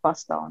to move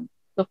faster on.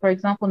 So for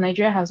example,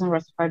 Nigeria hasn't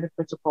ratified the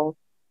protocol.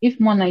 If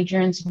more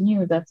Nigerians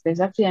knew that there's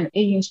actually an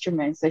EU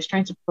instrument that's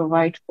trying to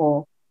provide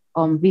for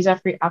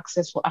visa-free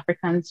access for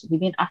Africans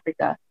within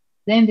Africa,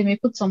 then they may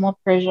put some more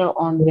pressure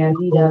on their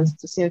leaders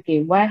to say,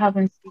 okay, why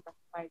haven't you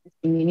ratified this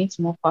thing? You need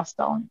to move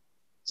faster on.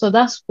 So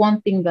that's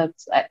one thing that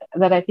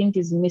I think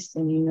is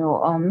missing,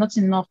 not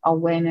enough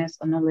awareness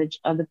or knowledge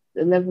at the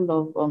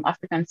level of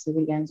African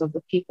civilians, of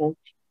the people,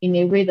 in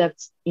a way that,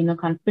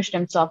 can push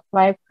them to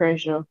apply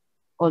pressure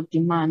or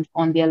demand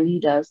on their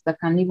leaders that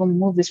can even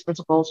move these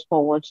protocols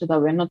forward so that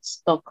we're not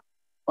stuck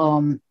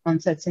on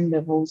certain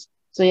levels.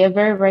 So you're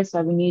very right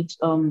that we need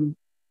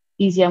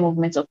easier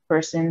movement of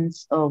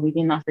persons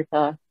within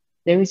Africa.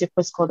 There is a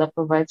protocol that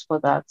provides for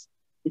that.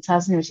 It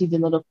hasn't received a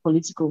lot of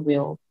political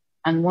will.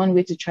 And one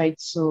way to try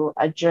to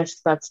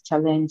address that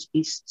challenge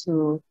is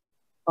to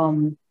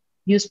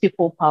use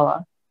people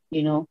power,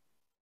 to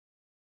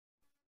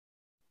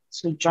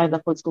drive the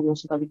political will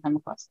so that we can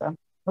move faster.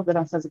 Hope that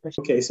answers the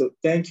question. Okay, so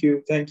thank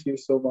you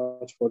so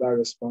much for that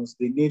response.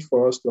 The need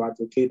for us to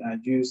advocate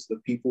and use the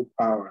people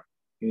power.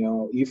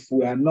 If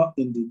we are not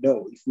in the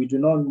know, if we do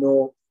not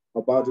know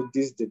about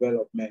this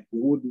development, we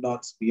would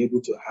not be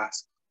able to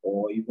ask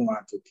or even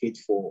advocate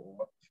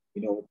for,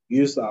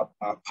 use our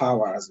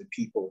power as a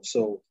people.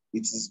 So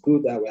it is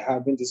good that we're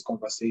having this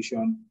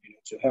conversation,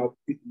 to help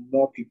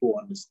more people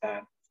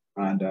understand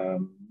and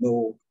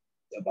know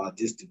about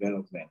this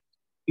development.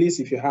 Please,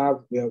 if you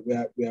have,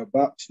 we're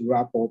about to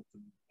wrap up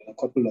in a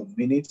couple of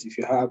minutes. If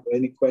you have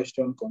any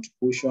question,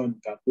 contribution,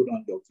 you can put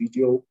on your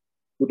video,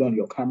 put on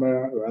your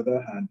camera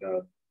rather, and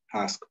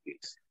ask,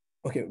 please.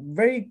 Okay,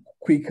 very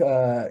quick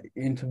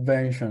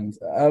interventions.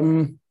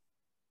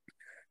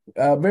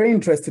 Very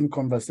interesting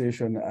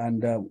conversation,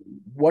 and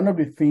one of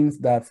the things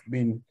that's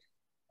been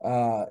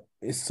a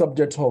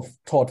subject of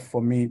thought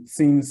for me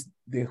since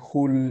the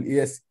whole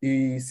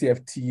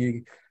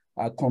ECFTA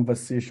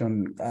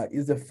conversation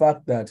is the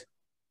fact that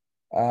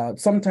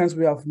sometimes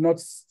we have not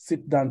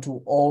sit down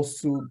to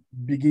also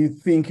begin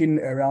thinking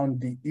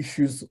around the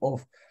issues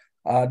of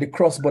the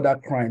cross-border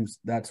crimes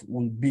that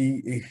will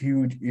be a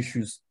huge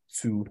issue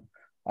to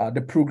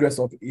the progress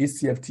of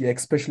ECFTA,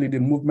 especially the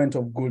movement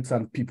of goods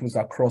and peoples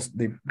across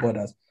the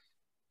borders.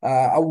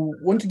 I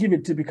want to give a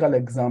typical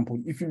example.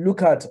 If you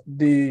look at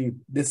the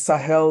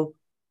Sahel,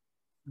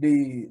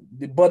 the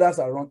borders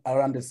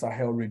around the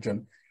Sahel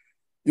region,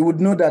 you would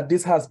know that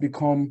this has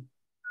become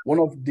one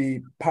of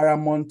the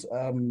paramount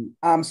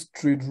arms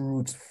trade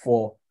routes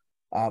for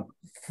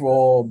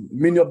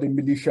many of the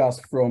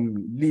militias from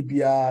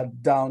Libya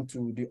down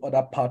to the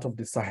other part of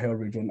the Sahel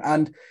region.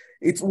 And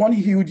it's one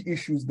huge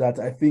issue that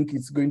I think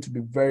is going to be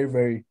very,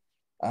 very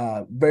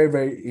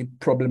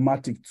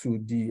problematic to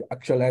the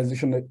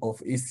actualization of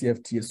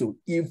ACFTA. So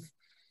if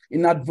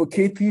in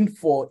advocating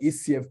for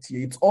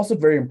ACFTA, it's also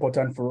very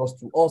important for us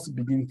to also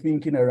begin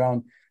thinking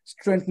around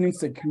strengthening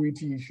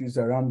security issues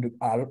around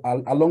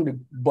along the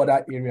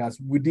border areas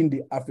within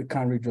the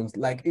African regions,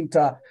 like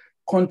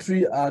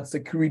inter-country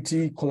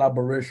security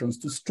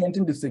collaborations to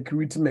strengthen the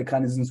security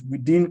mechanisms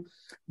within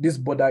this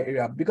border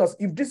area. Because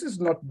if this is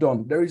not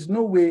done, there is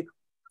no way.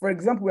 For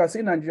example, we are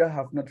saying Nigeria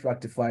have not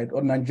ratified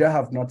or Nigeria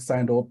have not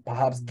signed or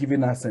perhaps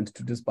given assent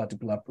to this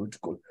particular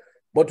protocol.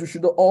 But we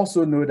should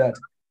also know that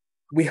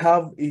we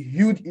have a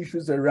huge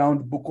issues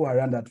around Boko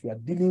Haram that we are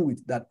dealing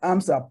with, that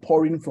arms are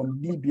pouring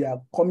from Libya,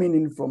 coming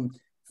in from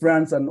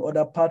France and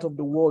other parts of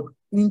the world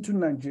into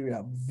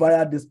Nigeria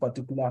via this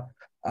particular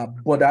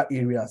border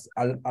areas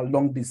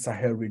along the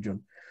Sahel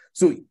region.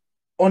 So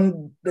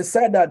on the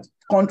side that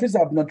countries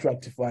have not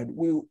ratified,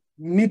 we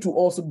need to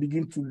also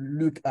begin to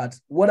look at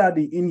what are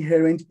the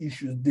inherent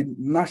issues, the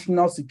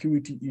national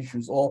security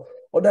issues or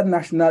other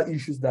national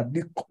issues that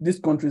these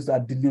countries are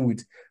dealing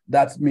with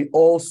that may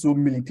also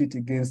militate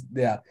against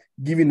their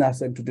giving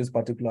assent to this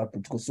particular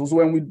protocol. So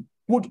when we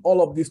put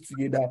all of this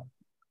together,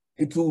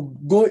 it will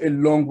go a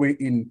long way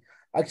in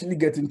actually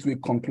getting to a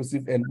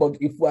conclusive end. But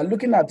if we're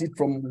looking at it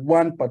from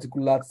one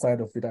particular side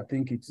of it, I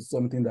think it's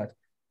something that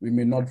we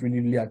may not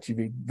really achieve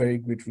a very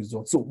great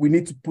result. So we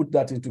need to put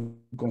that into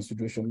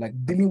consideration, like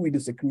dealing with the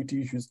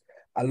security issues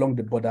along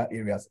the border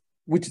areas,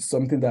 which is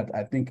something that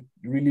I think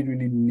really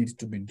needs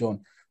to be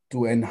done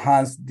to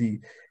enhance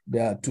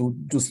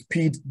to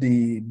speed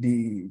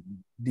the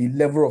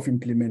level of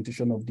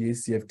implementation of the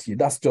ACFTA.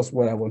 That's just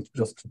what I want to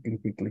just chip in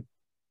quickly.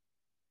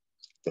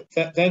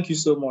 Thank you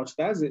so much.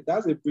 That's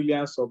a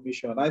brilliant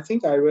submission. I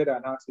think I read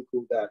an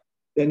article that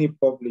Denny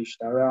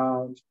published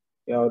around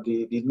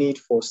the need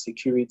for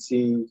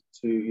security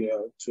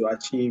to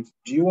achieve.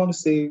 Do you want to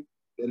say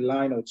a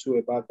line or two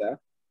about that?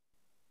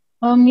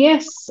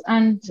 Yes,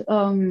 and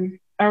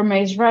Arma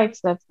is right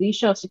that the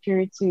issue of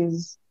security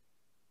is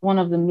one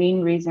of the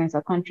main reasons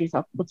that countries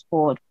have put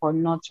forward for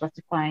not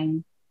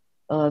ratifying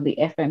the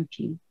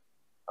FMP.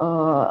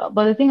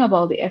 But the thing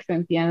about the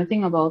FMP and the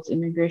thing about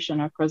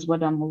immigration or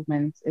cross-border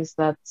movements is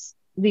that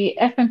the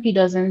FMP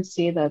doesn't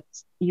say that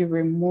you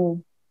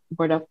remove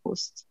border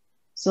posts.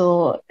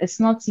 So it's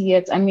not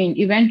yet, I mean,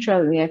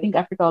 eventually, I think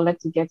Africa would like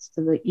to get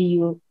to the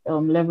EU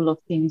level of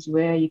things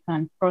where you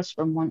can cross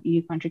from one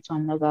EU country to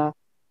another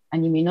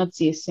and you may not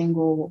see a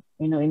single,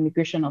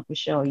 immigration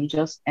official. You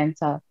just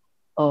enter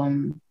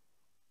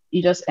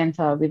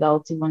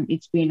without even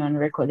it being on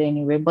record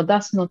anyway. But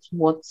that's not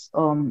what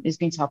is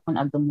going to happen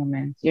at the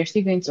moment. You're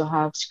still going to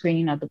have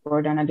screening at the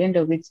border, and at the end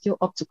of it, it's still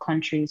up to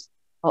countries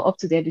or up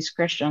to their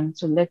discretion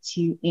to let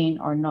you in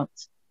or not.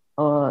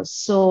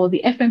 So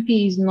the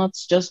FMP is not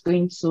just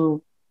going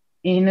to,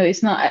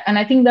 it's not, and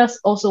I think that's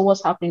also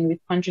what's happening with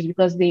countries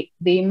because they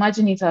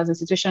imagine it as a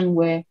situation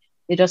where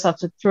they just have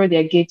to throw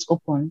their gates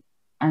open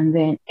and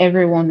then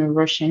everyone will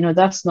rush.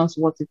 That's not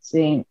what it's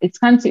saying. It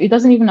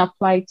doesn't even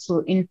apply to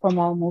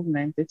informal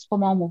movement. It's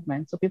formal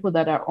movement. So people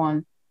that are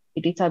on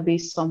a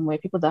database somewhere,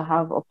 people that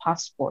have a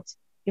passport,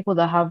 people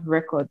that have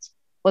records.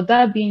 But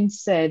that being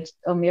said,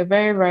 you're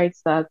very right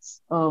that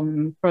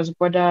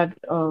cross-border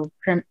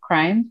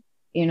crime,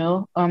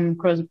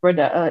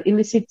 cross-border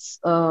illicit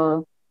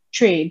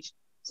trade.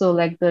 So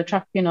like the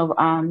trafficking of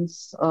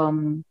arms,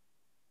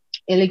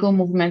 illegal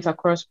movements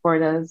across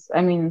borders.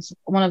 I mean, it's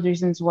one of the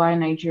reasons why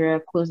Nigeria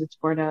closed its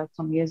border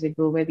some years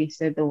ago, where they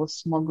said there was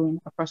smuggling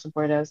across the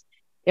borders.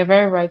 You're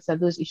very right that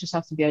those issues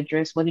have to be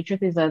addressed, but the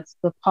truth is that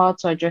the power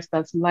to address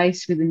that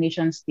lies with the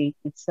nation state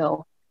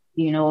itself.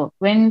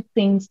 When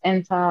things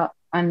enter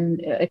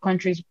and a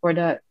country's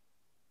borders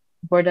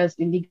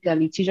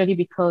illegally, it's usually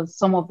because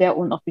some of their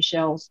own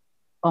officials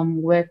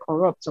were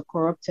corrupt or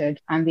corrupted,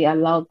 and they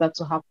allowed that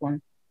to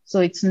happen. So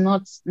it's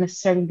not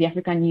necessarily the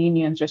African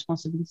Union's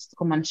responsibility to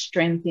come and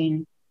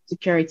strengthen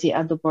security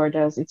at the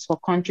borders. It's for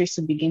countries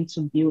to begin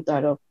to build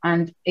that up.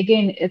 And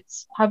again,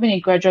 it's having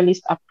a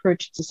gradualist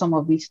approach to some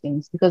of these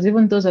things, because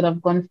even those that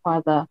have gone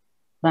farther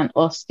than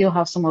us still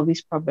have some of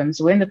these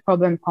problems. When the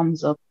problem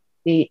comes up,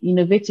 they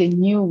innovate a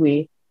new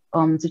way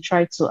to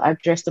try to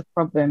address the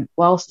problem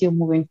while still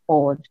moving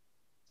forward.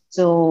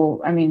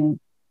 So, I mean,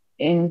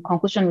 in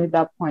conclusion with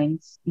that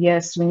point,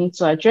 yes, we need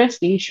to address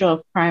the issue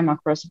of crime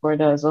across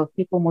borders, of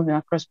people moving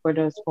across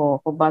borders for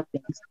bad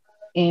things.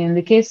 In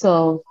the case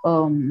of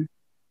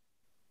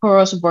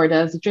porous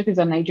borders, the truth is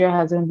that Nigeria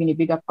hasn't been a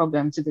bigger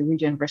problem to the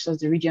region versus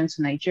the region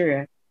to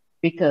Nigeria,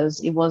 because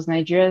it was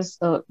Nigeria's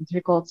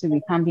difficulty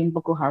with handling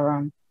Boko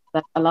Haram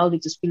that allowed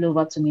it to spill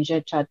over to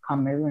Niger, Chad,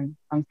 Cameroon,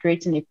 and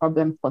creating a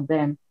problem for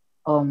them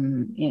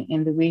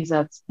in the ways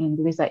that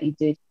it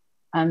did.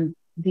 And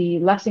the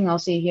last thing I'll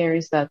say here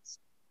is that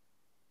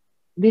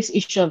this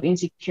issue of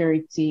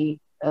insecurity,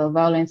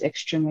 violent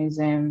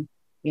extremism,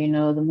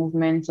 the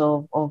movement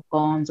of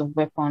guns, of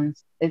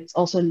weapons, it's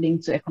also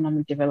linked to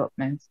economic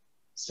development.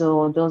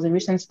 So there was a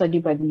recent study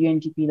by the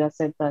UNDP that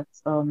said that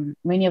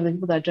many of the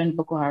people that joined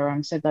Boko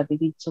Haram said that they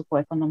did so for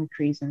economic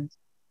reasons.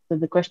 So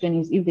the question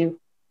is, if they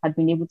had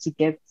been able to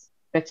get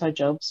better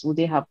jobs, would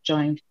they have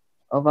joined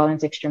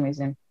violent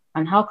extremism?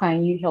 And how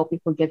can you help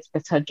people get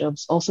better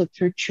jobs? Also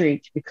through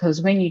trade,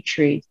 because when you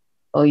trade,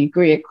 or you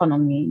grow your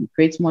economy, you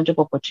create more job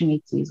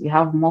opportunities, you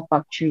have more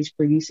factories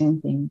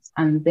producing things,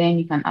 and then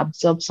you can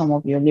absorb some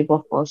of your labor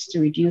force to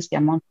reduce the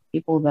amount of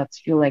people that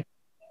feel like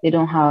they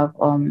don't have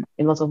a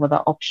lot of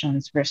other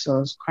options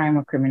versus crime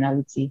or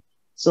criminality.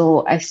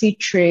 So I see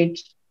trade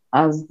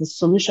as the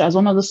solution, as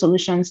one of the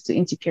solutions to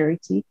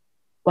insecurity,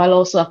 while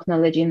also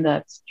acknowledging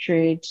that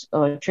trade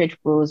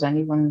flows and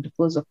even the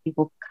flows of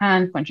people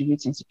can contribute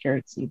to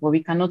insecurity, but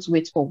we cannot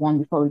wait for one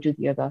before we do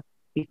the other,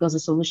 because the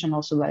solution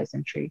also lies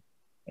in trade.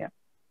 Yeah.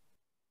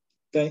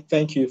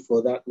 Thank you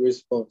for that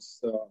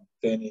response,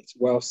 Dennis.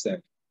 Well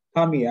said.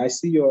 Tammy, I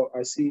see your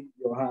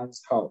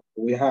hands up.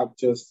 We have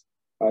just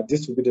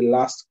this will be the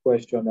last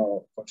question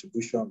or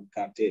contribution we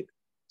can take.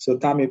 So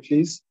Tammy,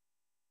 please.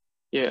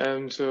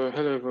 Yeah, so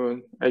hello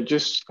everyone. I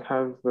just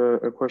have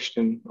a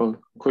question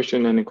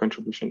and a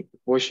contribution.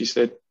 What she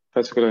said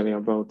particularly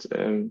about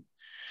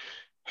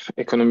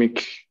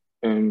economic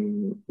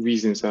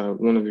reasons are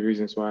one of the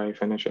reasons why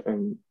financial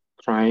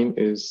crime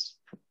is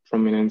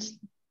prominent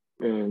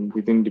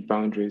within the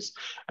boundaries.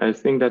 I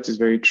think that is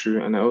very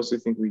true. And I also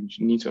think we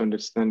need to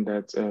understand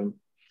that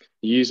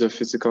the use of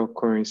physical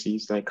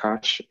currencies like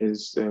cash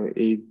is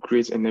a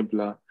great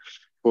enabler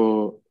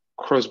for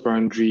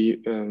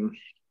cross-boundary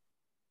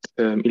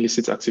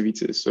illicit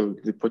activities. So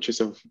the purchase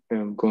of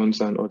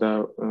guns and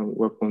other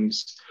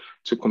weapons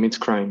to commit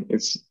crime,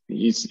 it's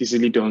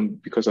easily done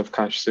because of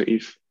cash. So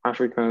if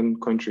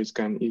African countries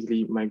can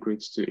easily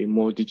migrate to a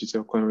more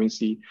digital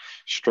currency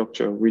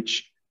structure,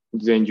 which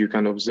then you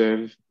can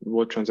observe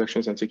what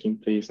transactions are taking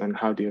place and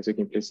how they are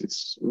taking place, it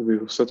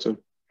will sort of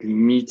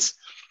limit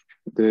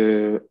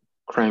the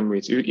crime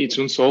rate. It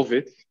won't solve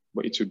it,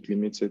 but it will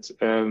limit it.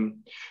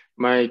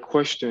 My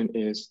questions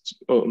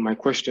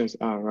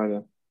are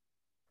rather,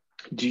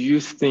 do you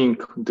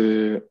think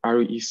the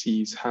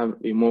RECs have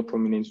a more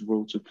prominent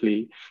role to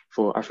play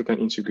for African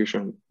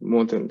integration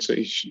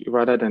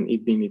rather than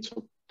it being a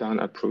top-down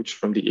approach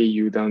from the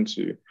AU down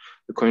to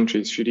the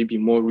countries? Should it be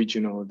more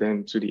regional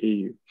than to the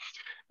AU?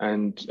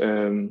 And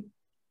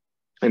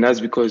that's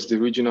because the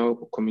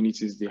regional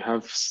communities, they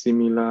have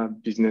similar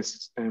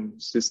business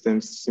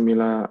systems,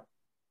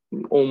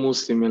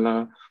 almost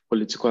similar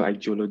political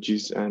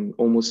ideologies, and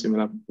almost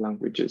similar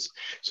languages.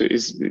 So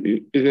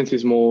isn't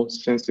it more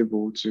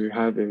sensible to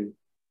have a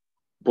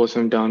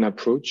bottom-down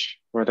approach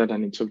rather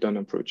than a top-down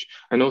approach?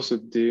 And also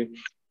the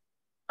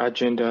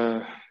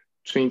Agenda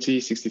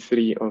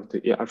 2063 of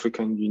the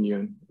African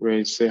Union, where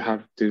it say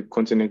have the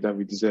continent that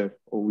we deserve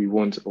or we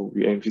want or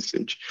we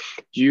envisage.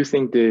 Do you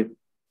think the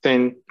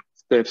 10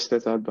 steps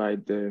set out by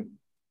the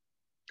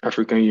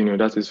African Union,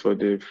 that is for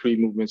the free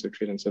movements of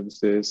trade and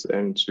services,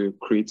 and to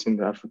creating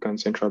the African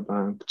Central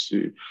Bank,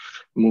 to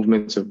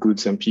movements of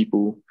goods and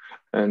people,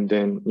 and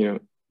then,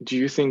 do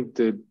you think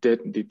the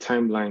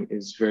timeline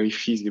is very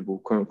feasible,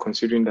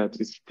 considering that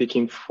it's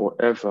taking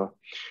forever,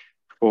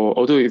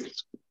 although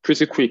it's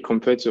pretty quick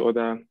compared to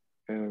other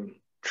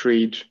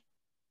trade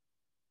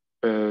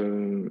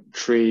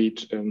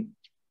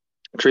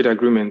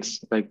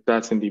agreements like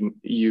that in the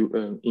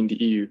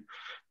EU,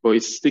 but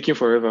it's taking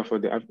forever for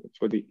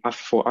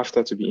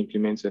AFTA to be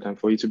implemented and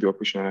for it to be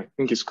operational. I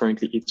think it's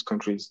currently 8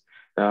 countries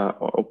that are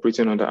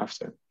operating under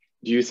AFTA.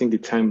 Do you think the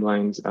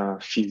timelines are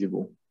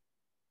feasible?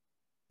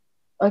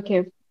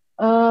 Okay.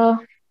 I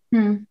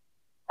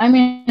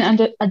mean,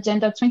 under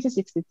Agenda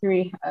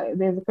 2063,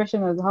 there's a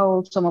question of how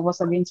old some of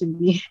us are going to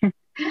be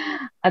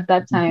at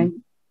that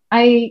time.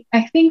 I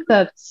think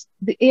that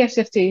the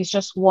AFCFTA is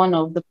just one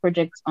of the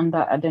projects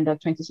under Agenda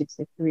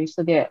 2063.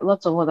 So there are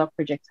lots of other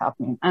projects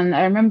happening. And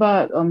I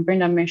remember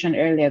Brenda mentioned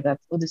earlier that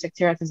the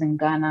Secretariat is in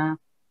Ghana,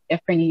 the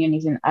African Union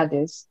is in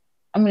Addis.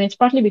 I mean, it's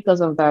partly because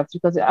of that,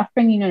 because the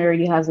African Union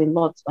already has a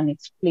lot on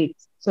its plate.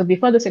 So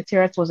before the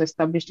Secretariat was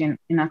established in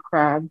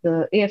Accra,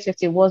 the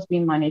AFCFTA was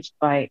being managed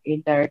by a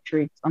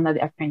directorate under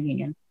the African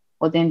Union.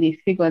 But then they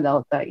figured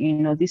out that,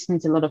 this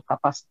needs a lot of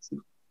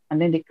capacity. And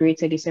then they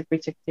created a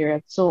separate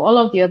secretariat. So all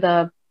of the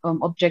other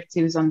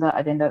objectives under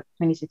Agenda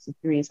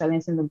 2063,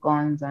 silencing the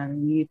guns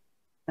and youth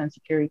and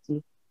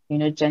security,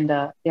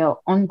 gender, they are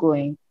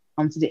ongoing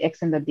to the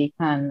extent that they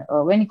can.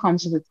 When it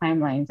comes to the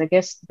timelines, I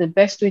guess the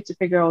best way to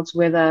figure out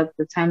whether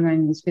the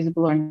timeline is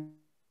feasible or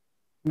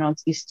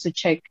not is to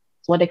check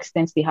to what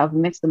extent they have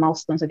met the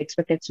milestones that they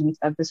expected to meet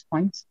at this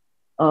point,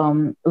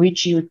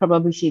 which you would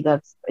probably see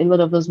that a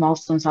lot of those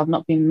milestones have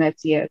not been met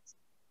yet.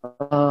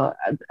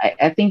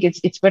 I think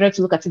it's better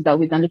to look at it that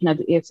way than looking at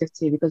the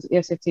AFCFTA, because the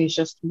AFCFTA is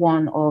just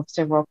one of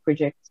several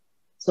projects.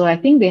 So I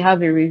think they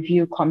have a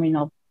review coming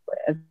up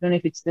I don't know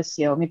if it's this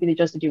year or maybe they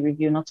just did a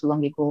review not too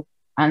long ago.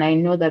 And I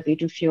know that they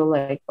do feel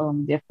like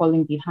they're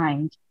falling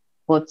behind,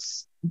 but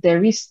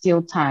there is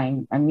still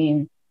time. I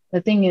mean,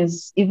 the thing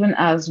is, even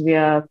as we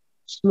are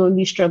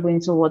slowly struggling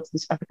towards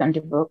this African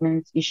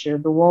development issue,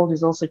 the world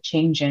is also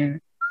changing.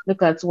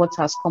 Look at what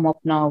has come up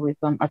now with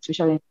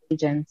artificial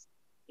intelligence,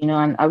 you know,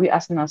 and are we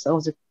asking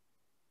ourselves the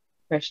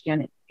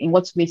question, in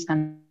what ways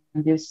can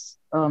this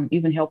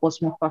even help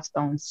us move faster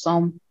on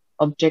some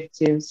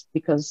objectives?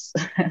 Because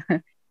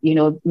you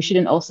know, we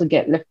shouldn't also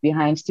get left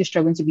behind, still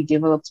struggling to be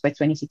developed by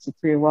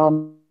 2063.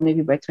 Well,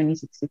 maybe by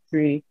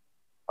 2063,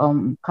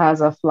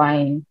 cars are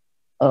flying,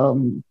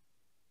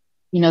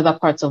 in other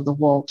parts of the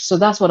world. So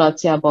that's what I'd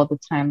say about the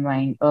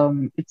timeline.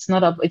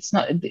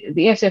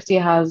 The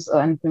AfCFTA has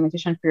an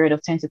implementation period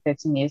of 10 to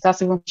 13 years.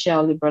 That's even share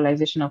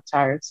liberalization of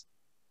tariffs.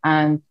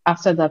 And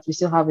after that, we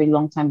still have a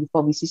long time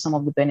before we see some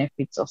of the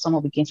benefits of some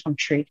of the gains from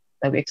trade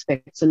that we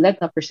expect. So let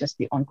that process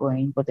be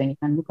ongoing, but then you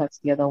can look at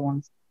the other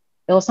ones.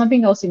 There was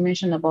something else you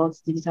mentioned about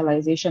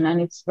digitalization,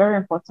 and it's very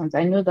important.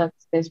 I know that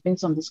there's been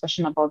some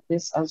discussion about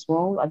this as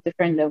well at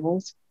different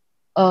levels.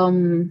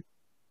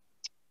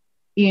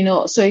 You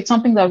know, so it's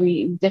something that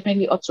we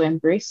definitely ought to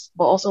embrace,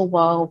 but also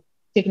while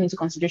taking into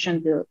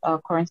consideration the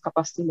current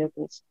capacity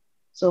levels.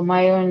 So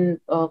my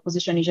own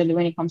position usually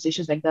when it comes to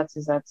issues like that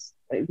is that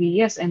we,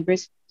 yes,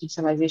 embrace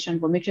digitalization,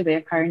 but make sure that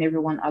you're carrying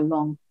everyone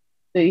along.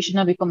 So it should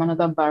not become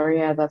another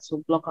barrier that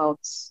will block out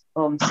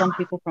some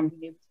people from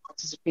being able to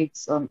participate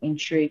in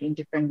trade in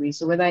different ways.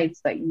 So whether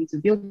it's that you need to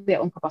build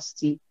their own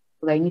capacity,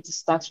 or that you need to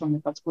start from a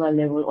particular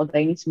level, or that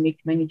you need to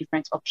make many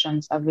different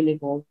options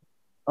available,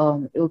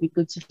 it will be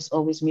good to just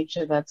always make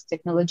sure that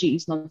technology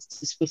is not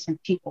displacing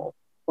people,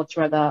 but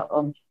rather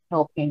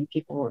helping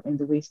people in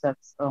the ways that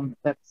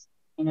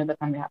you know that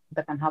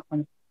can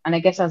happen. And I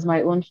guess as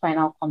my own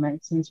final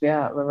comment, since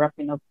we're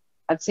wrapping up,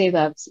 I'd say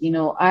that, you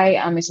know, I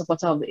am a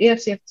supporter of the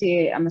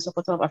AfCFTA. I'm a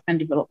supporter of African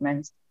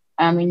development.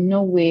 I'm in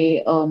no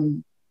way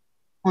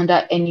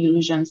under any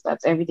illusions that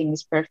everything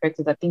is perfect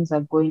or that things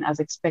are going as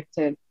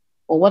expected.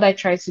 But what I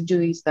try to do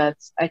is that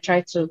I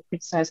try to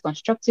criticize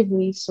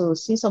constructively, so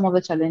see some of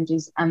the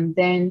challenges and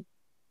then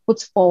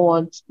put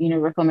forward, you know,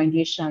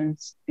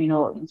 recommendations, you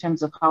know, in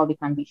terms of how they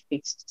can be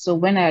fixed. So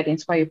when I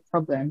identify a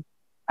problem,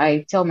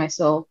 I tell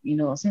myself, you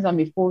know, since I'm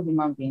a full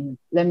human being,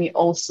 let me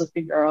also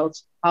figure out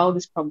how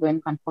this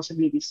problem can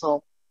possibly be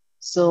solved.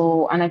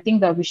 So, and I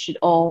think that we should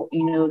all,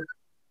 you know,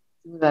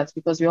 do that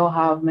because we all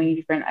have many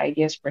different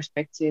ideas,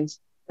 perspectives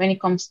when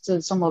it comes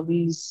to some of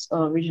these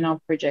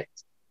regional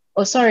projects.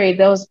 Oh, sorry,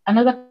 there was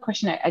another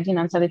question I didn't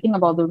answer. The thing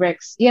about the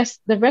RECs. Yes,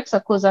 the RECs are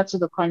closer to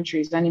the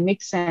countries, and it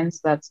makes sense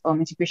that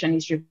integration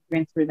is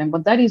driven through them,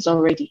 but that is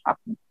already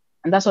happening.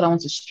 And that's what I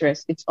want to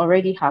stress. It's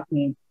already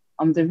happening.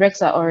 The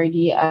RECs are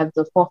already at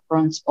the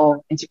forefront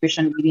of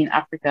integration within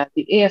Africa.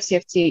 The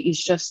AfCFTA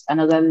is just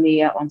another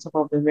layer on top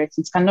of the RECs.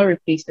 It cannot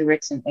replace the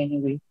RECs in any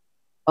way.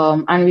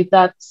 And with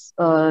that,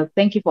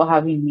 thank you for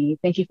having me.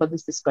 Thank you for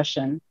this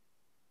discussion.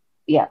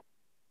 Yeah.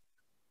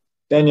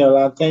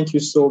 Daniela, thank you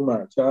so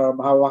much. I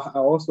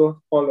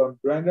also call on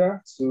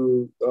Brenda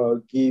to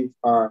give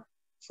our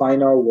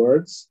final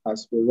words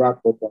as we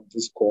wrap up on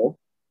this call.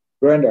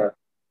 Brenda.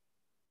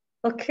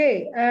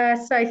 Okay,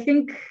 so I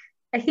think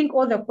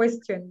all the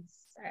questions,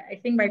 I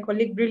think my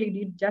colleague really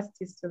did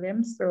justice to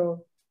them.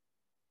 So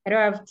I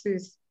don't have to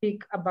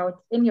speak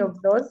about any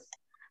of those,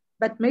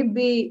 but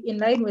maybe in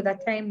line with the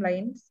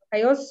timelines,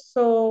 I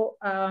also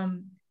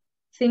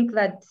think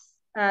that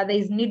there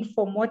is need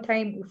for more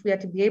time if we are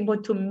to be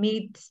able to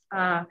meet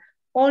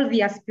all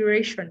the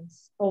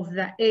aspirations of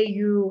the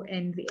AU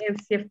and the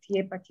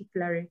AfCFTA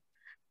particularly.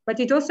 But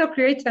it also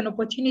creates an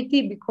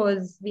opportunity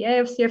because the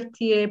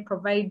AfCFTA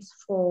provides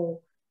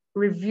for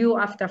review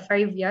after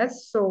 5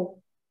 years.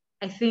 So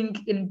I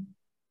think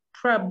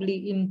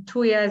probably in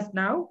 2 years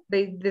now,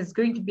 there's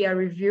going to be a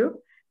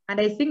review.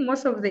 And I think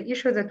most of the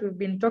issues that we've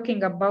been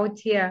talking about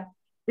here,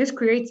 this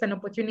creates an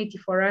opportunity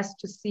for us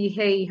to see,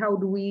 hey, how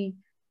do we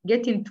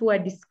get into a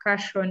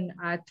discussion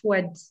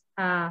towards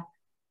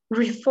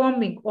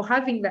reforming or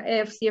having the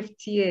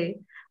AfCFTA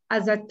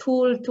as a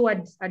tool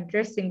towards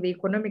addressing the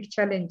economic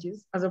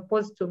challenges, as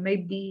opposed to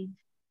maybe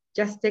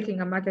just taking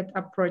a market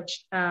access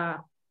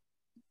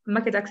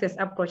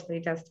approach that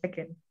it has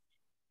taken.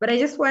 But I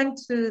just want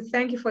to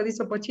thank you for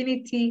this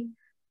opportunity.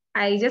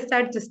 I just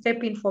had to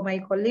step in for my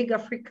colleague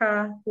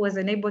Africa, who was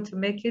unable to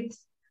make it.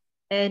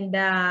 And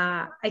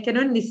I can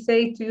only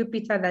say to you,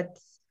 Peter, that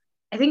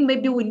I think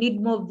maybe we need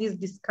more of these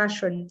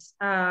discussions,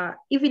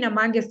 even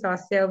amongst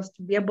ourselves,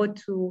 to be able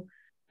to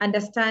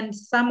understand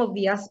some of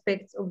the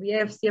aspects of the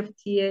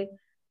AfCFTA,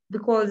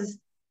 because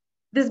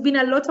there's been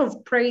a lot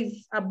of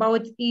praise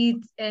about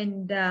it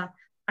and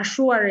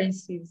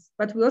assurances,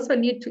 but we also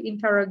need to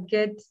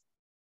interrogate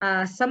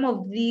some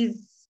of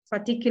these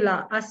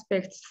particular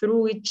aspects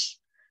through which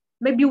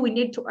maybe we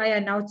need to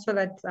iron out so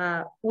that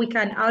we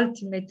can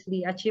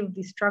ultimately achieve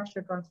the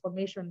structural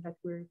transformation that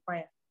we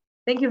require.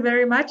 Thank you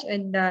very much.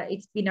 And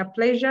it's been a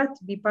pleasure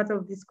to be part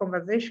of this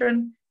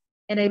conversation.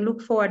 And I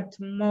look forward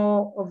to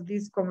more of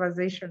these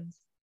conversations.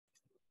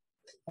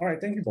 All right,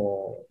 thank you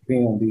for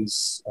being on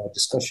this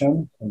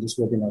discussion, on this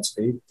webinar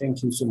today.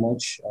 Thank you so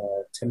much,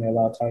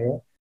 Tenela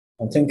Tayo.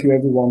 And thank you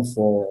everyone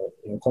for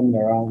coming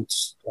around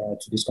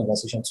to this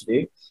conversation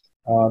today.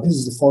 This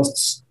is the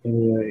first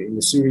in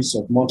a series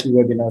of monthly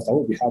webinars that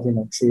we'll be having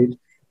on trade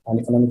and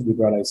economic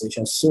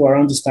liberalization. So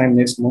around this time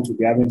next month, we'll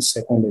be having the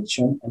second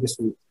edition, and this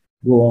will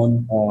go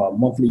on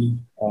monthly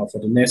for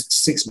the next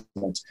 6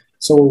 months.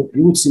 So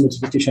you will see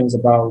notifications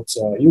about,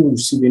 you will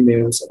receive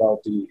emails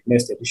about the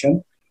next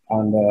edition,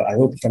 and I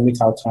hope you can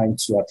make out time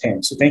to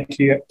attend. So thank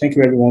you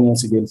everyone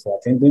once again for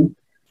attending.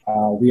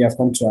 We have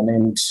come to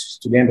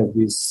the end of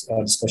this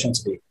discussion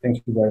today.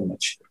 Thank you very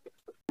much.